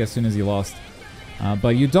counterpick as soon as he lost.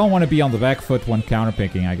 But you don't want to be on the back foot when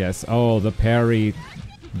counterpicking, I guess. Oh, the parry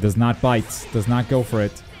does not bite. Does not go for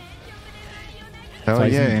it. Oh, So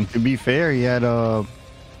yeah, and to be fair, he had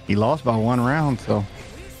he lost by 1 round, so.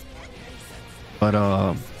 But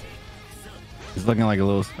it's looking like a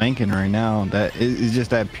little spanking right now. That it's just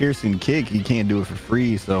that piercing kick. He can't do it for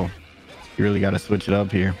free, so you really got to switch it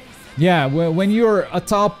up here. Yeah, when you're a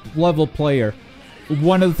top level player,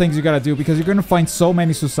 one of the things you gotta do, because you're gonna find so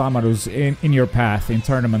many Susamarus in your path, in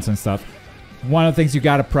tournaments and stuff, one of the things you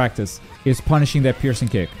gotta practice is punishing that piercing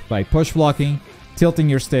kick by push blocking, tilting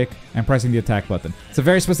your stick, and pressing the attack button. It's a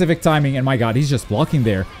very specific timing, and my god, he's just blocking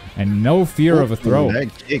there, and no fear of a throw.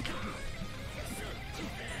 That kick.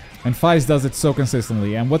 And Faiz does it so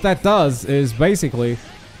consistently, and what that does is basically,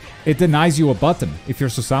 it denies you a button if you're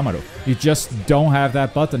Susamoru. You just don't have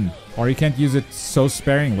that button, or you can't use it so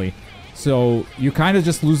sparingly. So you kind of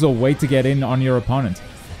just lose a way to get in on your opponent.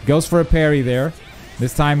 Goes for a parry there.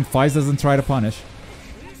 This time, Faiz doesn't try to punish.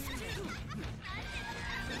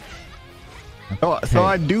 So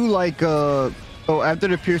I do like, so after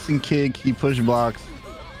the piercing kick, he push blocks.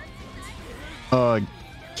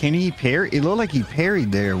 Can he parry? It looked like he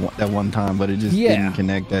parried there that one time, but it just didn't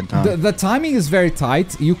connect that time. The timing is very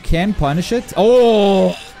tight. You can punish it.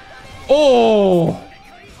 Oh! Oh!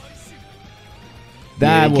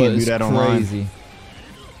 That was crazy.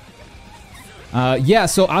 Yeah,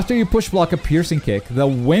 so after you push block a piercing kick, the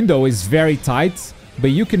window is very tight, but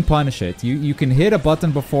you can punish it. You can hit a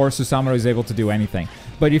button before Susamoru is able to do anything.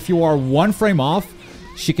 But if you are one frame off,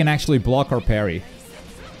 she can actually block or parry.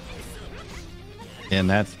 And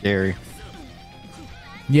that's scary.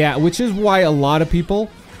 Yeah, which is why a lot of people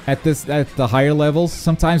at the higher levels,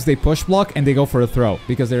 sometimes they push block and they go for a throw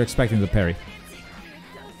because they're expecting the parry.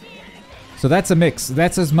 So that's a mix.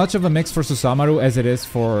 That's as much of a mix for Susamoru as it is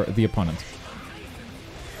for the opponent.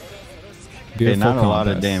 Okay, not a lot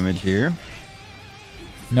of damage here.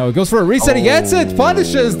 No, it goes for a reset. He gets it.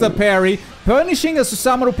 Punishes the parry. Punishing a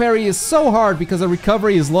Susamoru parry is so hard because the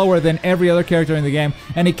recovery is lower than every other character in the game,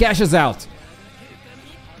 and he cashes out.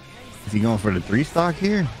 Is he going for the 3-stock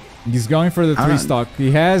here? He's going for the 3-stock.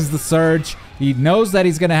 He has the surge. He knows that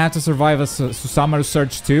he's going to have to survive a Susamoru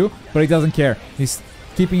surge too, but he doesn't care. He's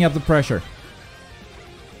keeping up the pressure.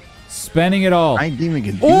 Spending it all. Night Demon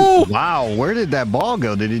can do. Wow, where did that ball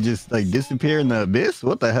go? Did it just like disappear in the abyss?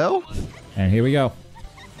 What the hell? And here we go.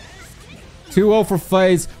 2-0 for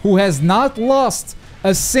Faiz, who has not lost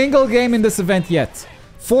a single game in this event yet.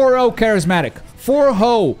 4-0 Charismatic.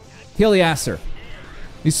 4-0 Hilliasteur.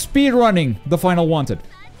 He's speedrunning the final wanted.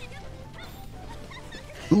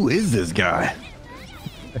 Who is this guy?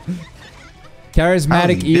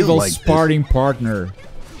 CharismaticEvil like sparring partner.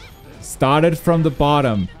 Started from the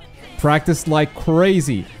bottom. Practiced like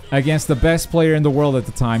crazy against the best player in the world at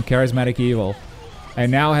the time, CharismaticEvil.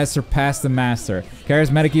 And now has surpassed the master.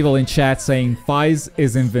 CharismaticEvil in chat saying Faiz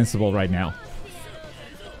is invincible right now.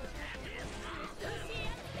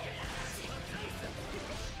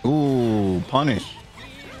 Ooh, punish.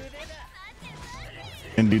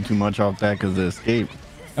 Didn't do too much off that because of the escape.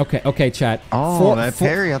 Okay, chat. Oh, that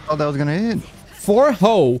parry, I thought that was going to hit.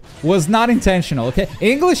 4-0 was not intentional, okay?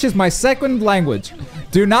 English is my second language.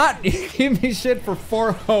 Do not give me shit for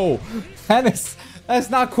 4-0. That's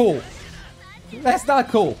not cool. That's not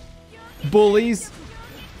cool. Bullies.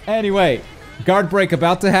 Anyway, guard break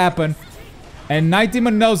about to happen. And Night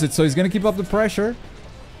Demon knows it, so he's going to keep up the pressure.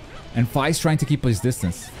 And Faiz trying to keep his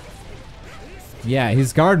distance. Yeah,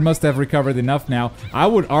 his guard must have recovered enough now. I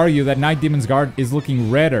would argue that Night Demon's guard is looking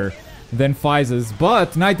redder than Faiz's.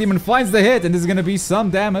 But Night Demon finds the hit, and this is going to be some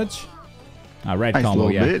damage. Red combo,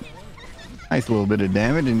 yeah. Nice little bit of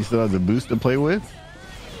damage, and he still has a boost to play with.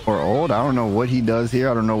 Or ult. I don't know what he does here.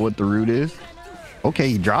 I don't know what the root is. Okay,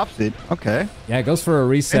 he drops it. Okay. Yeah, it goes for a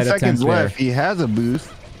reset. 10 seconds left. He has a boost.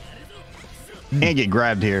 Can't get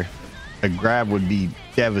grabbed here. A grab would be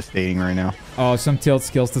devastating right now. Oh, some tilt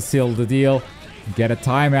skills to seal the deal. Get a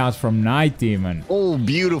timeout from Night Demon. Oh,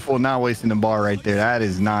 beautiful. Not wasting the bar right there. That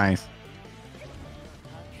is nice.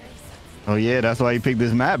 Oh, yeah. That's why he picked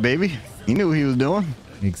this map, baby. He knew what he was doing.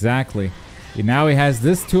 Exactly. And now he has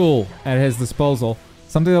this tool at his disposal.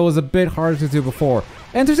 Something that was a bit harder to do before.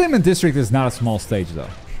 Entertainment District is not a small stage, though.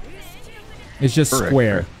 It's just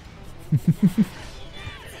square.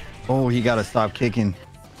 Oh, he got to stop kicking.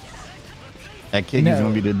 That kick is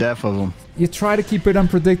going to be the death of him. You try to keep it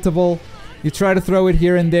unpredictable. You try to throw it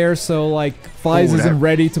here and there, so, like, Faiz isn't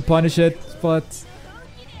ready to punish it, but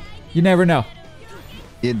you never know.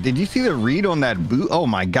 Yeah, did you see the read on that boot? Oh,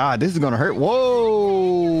 my God. This is going to hurt.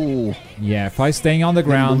 Whoa. Yeah, Faiz staying on the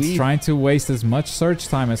ground, trying to waste as much search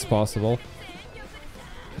time as possible.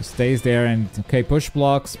 He stays there and, okay, push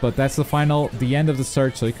blocks, but that's the end of the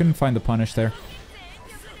search, so he couldn't find the punish there.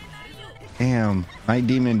 Damn. Night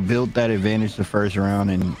Demon built that advantage the first round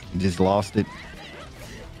and just lost it.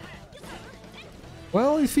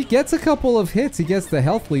 Well, if he gets a couple of hits, he gets the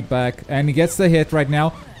health lead back, and he gets the hit right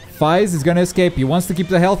now. Faiz is going to escape. He wants to keep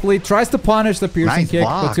the health lead, tries to punish the piercing kick,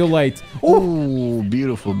 but too late. Ooh,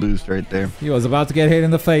 beautiful boost right there. He was about to get hit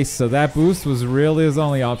in the face, so that boost was really his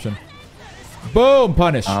only option. Boom,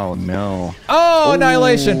 punish. Oh no. Oh,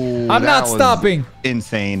 annihilation. I'm not stopping.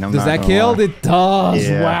 Insane. Does that kill? It does.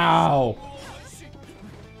 Yeah. Wow.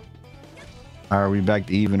 Are we back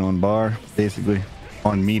to even on bar, basically?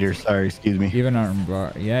 On meter, sorry, excuse me. Even on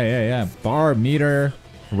bar. Yeah. Bar, meter,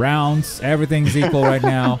 rounds, everything's equal right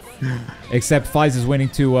now. Except Faiz is winning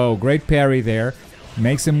 2-0. Great parry there.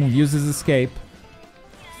 Makes him use his escape.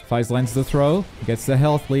 Faiz lands the throw. Gets the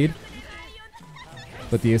health lead.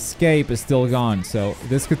 But the escape is still gone. So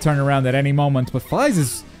this could turn around at any moment. But Faiz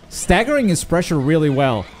is staggering his pressure really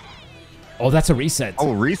well. Oh, that's a reset.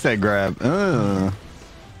 Oh, reset grab.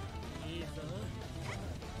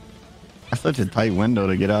 That's such a tight window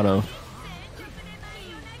to get out of.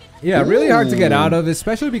 Yeah, really hard to get out of,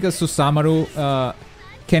 especially because Susamaru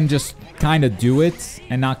can just kind of do it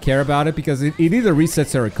and not care about it because it either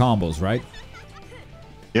resets or it combos, right?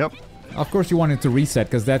 Yep. Of course you want it to reset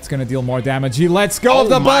because that's going to deal more damage. He lets go of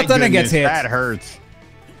the button and gets hit. That hurts.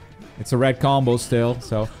 It's a red combo still,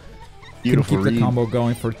 so Beautiful couldn't keep the combo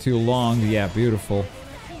going for too long. Yeah, beautiful.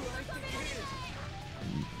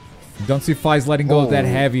 Don't see Faiz letting go of that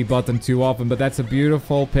heavy button too often, but that's a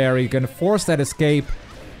beautiful parry. Gonna force that escape.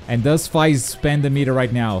 And does Faiz spend the meter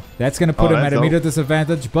right now? That's gonna put him at a meter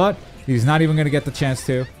disadvantage, but he's not even gonna get the chance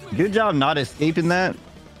to. Good job not escaping that.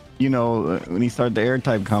 You know, when he started the air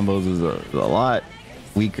type combos is a lot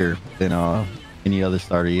weaker than any other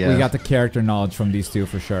starter. Yeah, we got the character knowledge from these two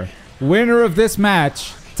for sure. Winner of this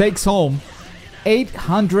match takes home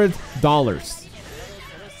 $800.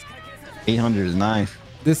 800 is nice.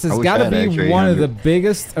 This has got to be one of the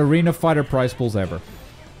biggest arena fighter prize pools ever.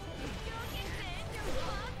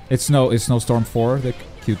 It's no Storm 4 that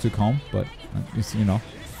Q took home, but you know.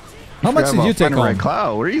 How much did you take home?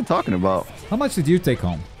 Cloud. What are you talking about? How much did you take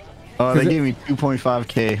home? They gave me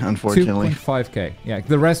 2.5K, unfortunately. 2.5K. Yeah,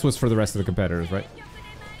 the rest was for the rest of the competitors, right?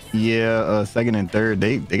 Yeah, second and third,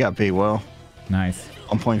 they got paid well. Nice.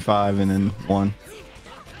 1.5 and then 1.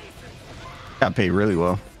 Got paid really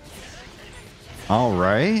well. All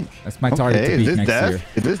right. That's my target to beat next year.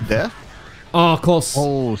 Is this death? Oh, close.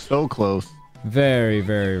 Oh, so close. Very,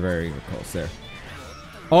 very, very close there.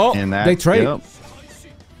 Oh, and they trade. Yep.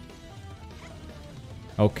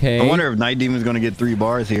 Okay. I wonder if Night Demon's going to get 3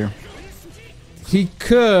 bars here. He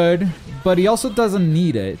could, but he also doesn't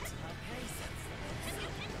need it.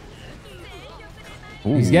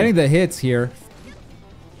 Ooh. He's getting the hits here.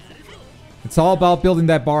 It's all about building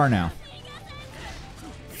that bar now.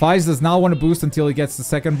 Faiz does not want to boost until he gets the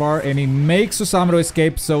second bar, and he makes Susamoto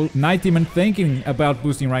escape, so Night Demon thinking about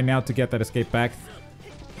boosting right now to get that escape back.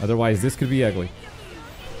 Otherwise, this could be ugly.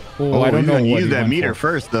 Oh, I don't know what use that meter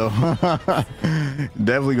first, though.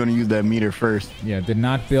 Definitely going to use that meter first. Yeah, did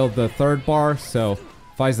not build the third bar, so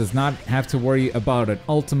Faiz does not have to worry about an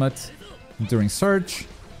ultimate during Surge.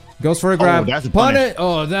 Goes for a grab. Oh, that's a punish.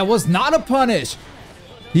 Oh, that was not a punish.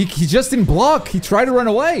 He just didn't block. He tried to run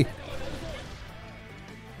away.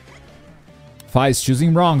 Faiz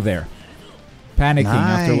choosing wrong there. Panicking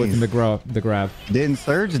after whipping the grab. Didn't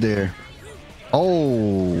surge there.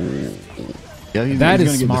 Oh. Yeah, he's that gonna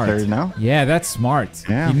is get smart. The surge now. Yeah, that's smart.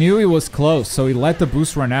 Yeah. He knew he was close, so he let the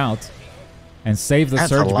boost run out and save the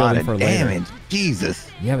surge building for later. Jesus.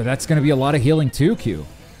 Yeah, but that's going to be a lot of healing too, Q.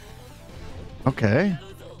 Okay.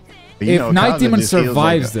 But, if Night Demon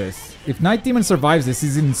survives this,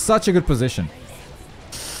 he's in such a good position.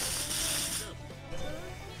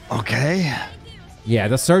 Okay. Yeah,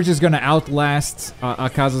 the Surge is going to outlast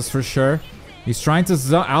Akaza's for sure. He's trying to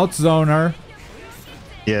outzone her.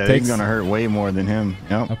 Yeah, he's going to hurt way more than him.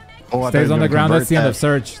 Yep. Oh, stays on the ground. That's the end of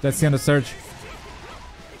Surge. That's the end of Surge.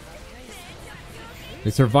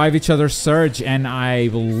 They survive each other's Surge, and I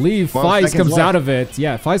believe Faiz comes out of it.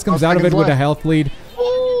 Yeah, Faiz comes out of it with a health lead.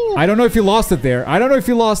 Ooh. I don't know if he lost it there.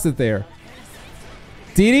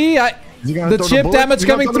 DD, the chip damage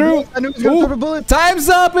coming through. Ooh, time's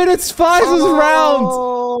up, and it's Faiz's round.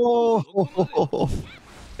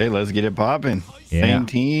 Hey, let's get it popping. Yeah. Same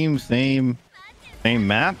team, same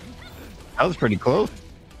map. That was pretty close.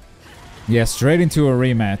 Yeah, straight into a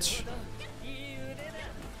rematch.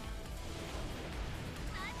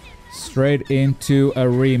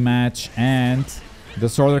 And the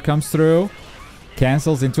Sorter comes through,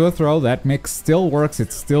 cancels into a throw. That mix still works.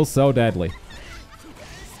 It's still so deadly.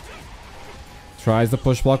 Tries the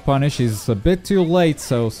push block punish. He's a bit too late,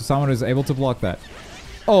 so someone is able to block that.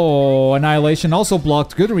 Oh, Annihilation also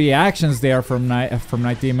blocked. Good reactions there from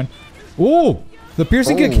Night Demon. Ooh, the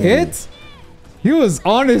piercing kick hit. He was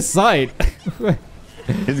on his side.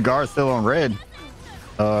 His guard's still on red.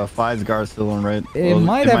 Faiz's guard's still on red. It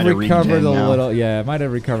might have recovered a little. Yeah, it might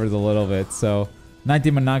have recovered a little bit. So Night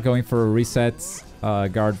Demon not going for a reset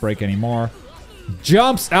guard break anymore.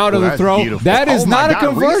 Jumps out of the that's throw. beautiful. That is Oh my not a God,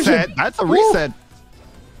 conversion. reset. That's a reset.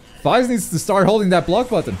 Faiz needs to start holding that block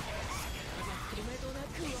button.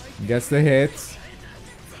 Gets the hit.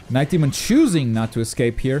 Night Demon choosing not to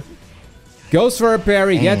escape here. Goes for a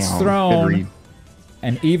parry, gets Damn, thrown. good read.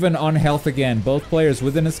 And even on health again. Both players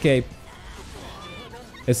with an escape.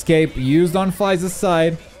 Escape used on Faiz's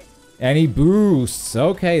side. And he boosts.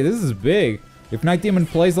 Okay, this is big. If Night Demon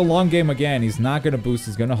plays the long game again, he's not going to boost.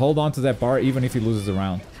 He's going to hold on to that bar even if he loses a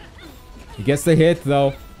round. He gets the hit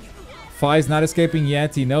though. Faiz not escaping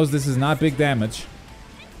yet. He knows this is not big damage.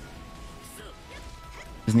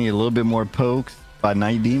 Just need a little bit more pokes by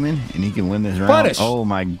Night Demon, and he can win this round. Punish. Oh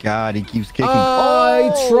my God, he keeps kicking.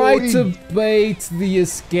 I tried he- to bait the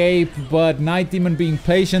escape, but Night Demon being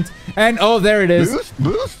patient. And oh, there it is.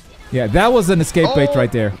 Boost. Yeah, that was an escape bait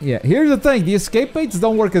right there. Yeah, here's the thing. The escape baits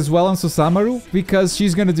don't work as well on Susamaru because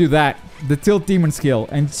she's going to do that. The Tilt Demon skill.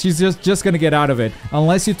 And she's just going to get out of it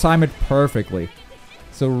unless you time it perfectly.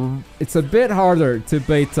 So it's a bit harder to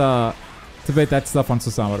bait that stuff on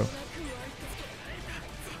Susamaru.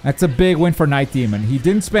 That's a big win for Night Demon. He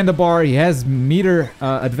didn't spend a bar. He has meter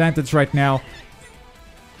advantage right now.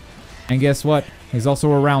 And guess what? He's also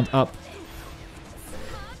a round up.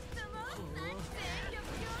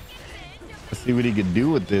 Let's see what he could do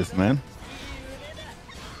with this, man.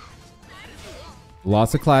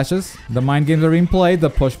 Lots of clashes. The mind games are being played. The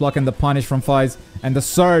push block and the punish from Faiz. And the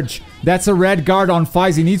surge. That's a red guard on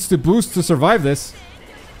Faiz. He needs to boost to survive this.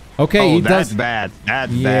 Okay, he that's does. bad.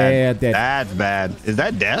 That's Yeah, bad. dead. That's bad. Is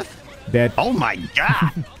that death? Dead. Oh my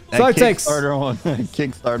God. That So it takes-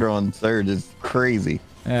 Kickstarter on Surge is crazy.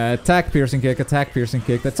 Attack piercing kick. Attack piercing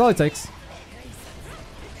kick. That's all it takes.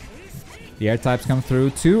 The air types come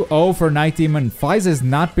through. 2-0 for Night Demon. Faiz has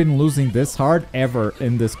not been losing this hard ever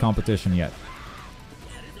in this competition yet.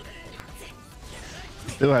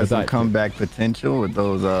 Still has some But that- comeback potential with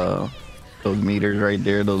those meters right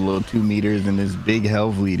there, those little 2 meters, and this big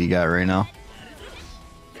health lead he got right now.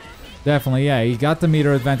 Definitely, yeah. He got the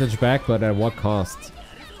meter advantage back, but at what cost?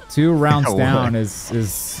 2 rounds What? down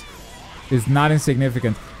is not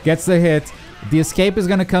insignificant. Gets the hit. The escape is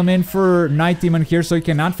gonna come in for Night Demon here, so he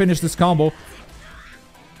cannot finish this combo.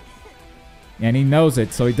 And he knows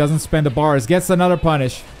it, so he doesn't spend the bars. Gets another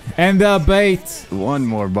punish. And the bait. One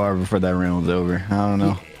more bar before that round was over. I don't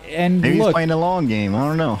know. And Maybe he's look, playing a long game. I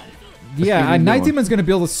don't know. yeah, what he's Night doing. Demon's gonna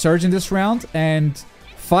build a surge in this round, and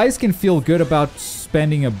Faiz can feel good about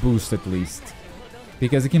spending a boost at least.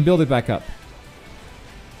 Because he can build it back up.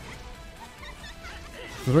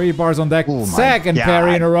 3 bars on deck. Oh my Second God.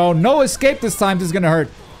 parry in a row. No escape this time. This is gonna hurt.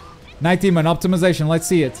 Night Demon optimization. Let's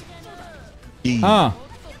see it. Jeez.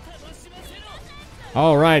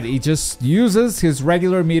 Alright, he just uses his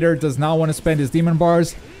regular meter. Does not want to spend his demon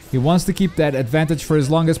bars. He wants to keep that advantage for as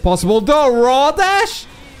long as possible. The raw dash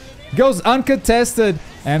goes uncontested.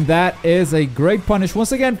 And that is a great punish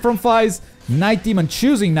once again from Faiz. Night Demon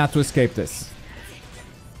choosing not to escape this.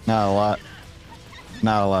 Not a lot.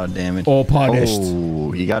 Not a lot of damage. Oh, punished.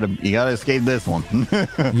 Oh, you gotta escape this one.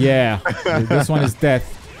 Yeah, this one is death.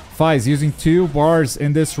 Faiz using 2 bars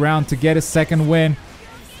in this round to get his second win.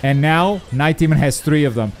 And now, Night Demon has 3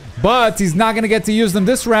 of them. But he's not going to get to use them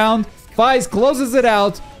this round. Faiz closes it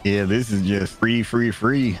out. Yeah, this is just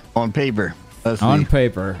free on paper. Let's On see.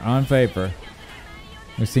 paper, on paper.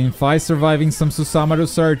 We've seen Faiz surviving some Susamaru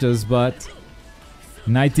surges, but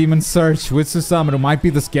Night Demon Surge with Susamaru might be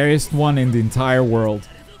the scariest one in the entire world.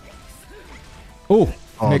 Ooh,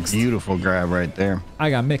 Oh, mixed. beautiful grab right there. I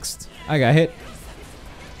got mixed. I got hit.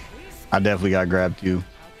 I definitely got grabbed too.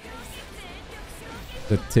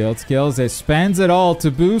 The tilt skills, it spends it all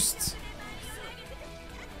to boost.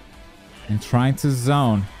 And trying to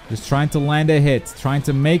zone. Just trying to land a hit. Trying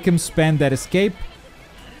to make him spend that escape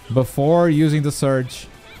before using the surge.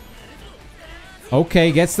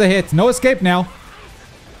 Okay, gets the hit. No escape now.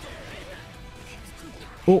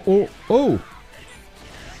 Oh.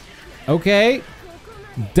 Okay.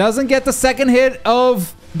 Doesn't get the second hit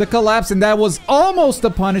of the collapse, and that was almost a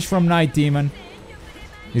punish from Night Demon.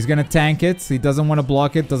 He's gonna tank it. He doesn't want to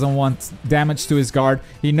block it. Doesn't want damage to his guard.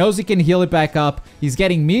 He knows he can heal it back up. He's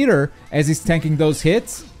getting meter as he's tanking those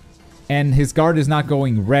hits. And his guard is not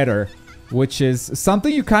going redder, which is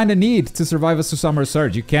something you kind of need to survive a Susamaru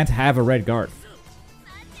Surge. You can't have a red guard.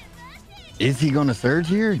 Is he gonna surge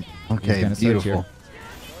here? Okay, gonna surge beautiful. here.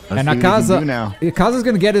 Let's And see what he can do now. Akaza's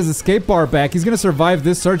gonna get his escape bar back. He's gonna survive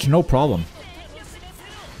this surge, no problem.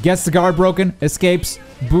 Gets the guard broken, escapes,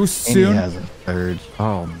 boosts And soon. he has a surge.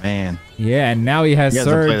 Oh man. Yeah, and now he has He has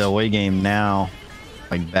to surge. play the away game now.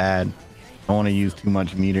 Like bad. Don't want to use too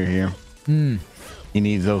much meter here. He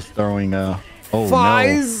needs those throwing Oh,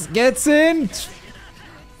 Faiz gets in.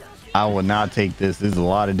 I will not take this. This is a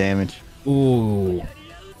lot of damage. Ooh.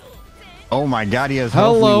 Oh my god, he has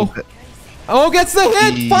Hello. health lead. Oh, gets the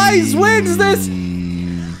hit. Faiz wins this.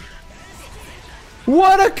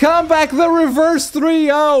 What a comeback. The reverse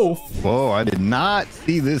 3-0. Whoa, I did not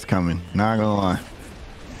see this coming. Not gonna lie.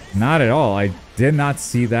 Not at all. I did not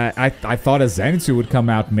see that. I thought a Zenitsu would come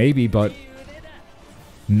out maybe, but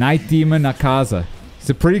Night Demon Akaza. It's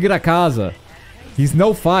a pretty good Akaza. He's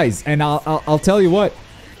no Faiz, and I'll tell you what.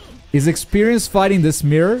 His experience fighting this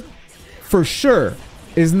mirror, for sure,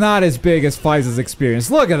 is not as big as Faiz's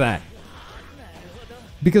experience. Look at that.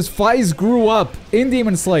 Because Faiz grew up in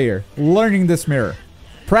Demon Slayer, learning this mirror,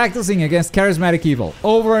 practicing against CharismaticEvil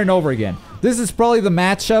over and over again. This is probably the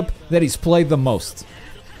matchup that he's played the most.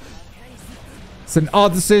 It's an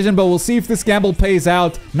odd decision, but we'll see if this gamble pays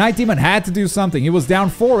out. Night Demon had to do something. He was down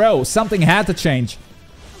 4-0. Something had to change.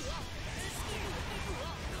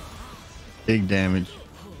 Big damage.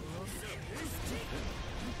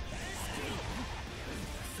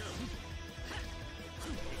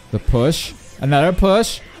 The push. Another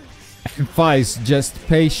push. And Faiz just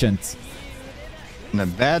patient. And the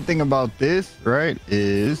bad thing about this, right,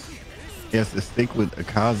 is he has to stick with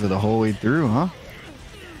Akaza the whole way through, huh?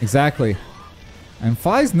 Exactly. And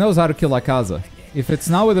Faiz knows how to kill Akaza. If it's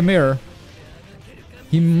not with a mirror,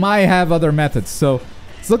 he might have other methods. So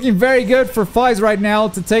it's looking very good for Faiz right now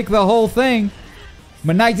to take the whole thing.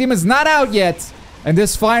 But Night Demon's not out yet. And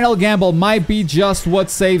this final gamble might be just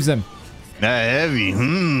what saves him. That heavy,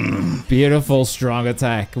 Beautiful strong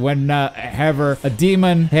attack. Whenever a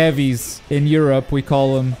demon heavies in Europe, we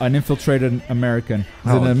call him an infiltrated American.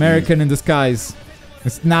 He's an American in disguise.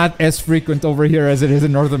 It's not as frequent over here as it is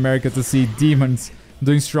in North America to see demons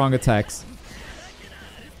doing strong attacks.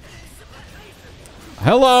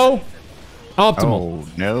 Hello! Optimal. Oh,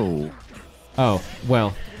 no. Oh,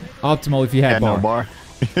 well. Optimal if you had bar. No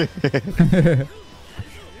bar.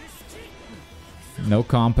 No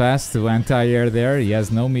compass to anti-air there. He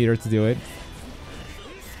has no meter to do it.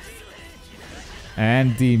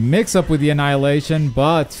 And the mix-up with the Annihilation,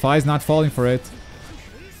 but Faiz not falling for it.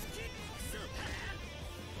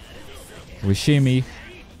 We shimmy.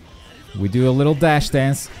 We do a little dash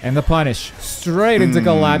dance. And the punish. Straight into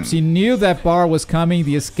collapse. He knew that bar was coming.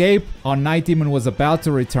 The escape on Night Demon was about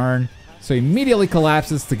to return. So he immediately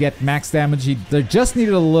collapses to get max damage. He just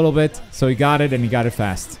needed a little bit. So he got it, and he got it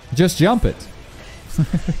fast. Just jump it.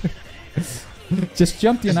 Just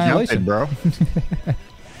jump the Annihilation. Jump it, bro.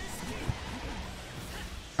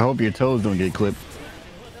 I hope your toes don't get clipped.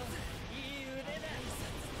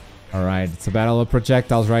 Alright, it's a battle of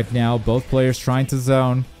projectiles right now. Both players trying to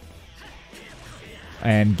zone.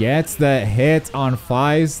 And gets the hit on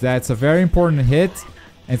Faiz. That's a very important hit.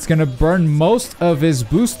 It's gonna burn most of his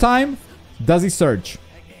boost time. Does he surge?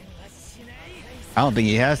 I don't think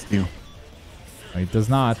he has to. He does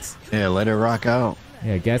not. Yeah, let it rock out.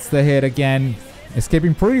 Yeah, gets the hit again.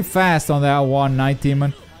 Escaping pretty fast on that one Night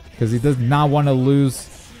Demon. Because he does not want to lose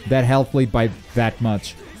that health lead by that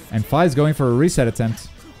much. And Faiz going for a reset attempt.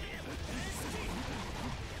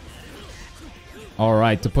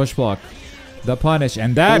 Alright, to push block. The punish.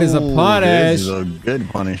 And that is a punish. This is a good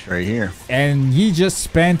punish right here. And he just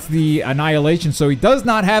spent the Annihilation. So he does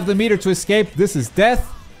not have the meter to escape. This is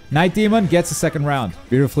death. Night Demon gets a second round.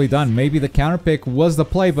 Beautifully done. Maybe the counter pick was the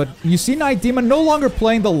play, but you see Night Demon no longer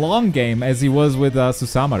playing the long game as he was with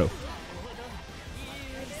Susamoto.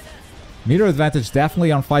 Meter advantage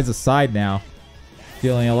definitely on Faiz's side now.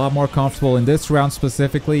 Feeling a lot more comfortable in this round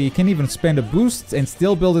specifically. He can even spend a boost and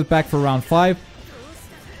still build it back for round 5.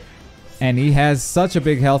 And he has such a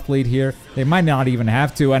big health lead here. They might not even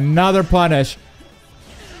have to. Another punish.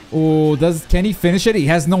 Oh, can he finish it? He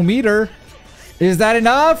has no meter. Is that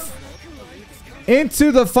enough?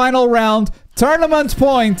 Into the final round. Tournament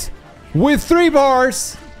point with 3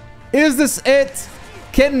 bars. Is this it?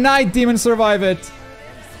 Can Night Demon survive it?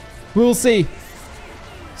 We'll see.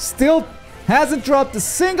 Still hasn't dropped a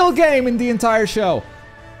single game in the entire show.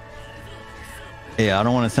 Yeah, I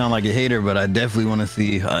don't want to sound like a hater, but I definitely want to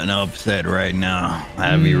see an upset right now.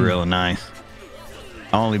 That'd be real nice.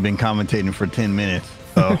 I've only been commentating for 10 minutes,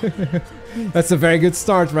 so. That's a very good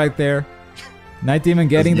start right there. Night Demon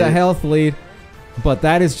getting the health lead, but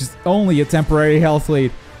that is just only a temporary health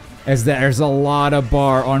lead, as there's a lot of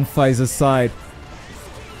bar on Faiz's side.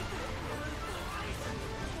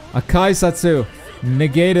 Akai Satsu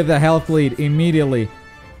negated the health lead immediately.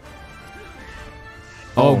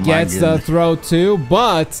 Oh, gets the throw too,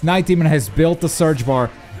 but Night Demon has built the surge bar.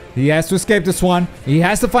 He has to escape this one. He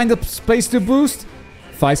has to find the space to boost.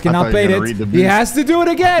 Faiz cannot bait it. He has to do it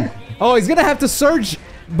again. Oh, he's gonna have to surge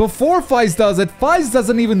before Faiz does it, Faiz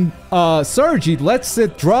doesn't even surge. He lets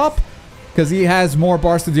it drop because he has more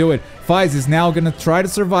bars to do it. Faiz is now gonna try to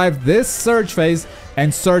survive this surge phase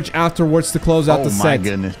and surge afterwards to close out the set. Oh my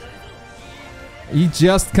goodness. He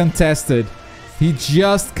just contested. He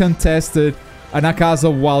just contested an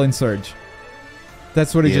Akaza while in surge.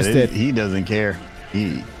 That's what he just did. He doesn't care.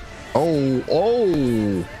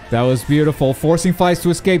 Oh. That was beautiful. Forcing Faiz to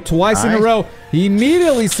escape twice in a Nice. row. He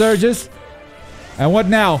immediately surges. And what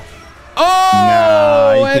now? Nah,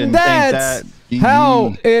 Oh, you and couldn't think that's that.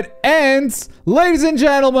 how it ends. Ladies and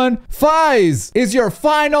gentlemen, Faiz is your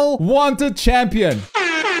final wanted champion.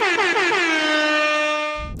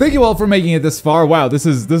 Thank you all for making it this far. Wow, this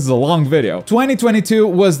is a long video. 2022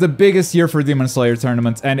 was the biggest year for Demon Slayer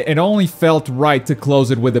tournaments, and it only felt right to close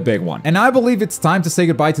it with a big one. And I believe it's time to say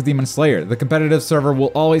goodbye to Demon Slayer. The competitive server will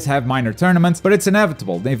always have minor tournaments, but it's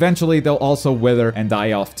inevitable. Eventually, they'll also wither and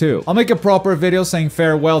die off too. I'll make a proper video saying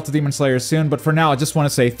farewell to Demon Slayer soon, but for now, I just want to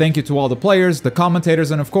say thank you to all the players, the commentators,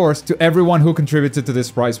 and of course, to everyone who contributed to this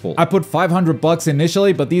prize pool. I put 500 bucks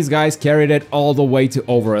initially, but these guys carried it all the way to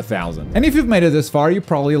over 1,000. And if you've made it this far, you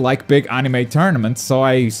probably like big anime tournaments, so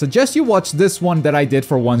I suggest you watch this one that I did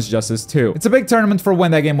for One's Justice 2. It's a big tournament for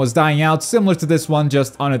when that game was dying out, similar to this one,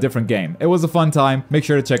 just on a different game. It was a fun time. Make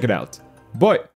sure to check it out. Bye!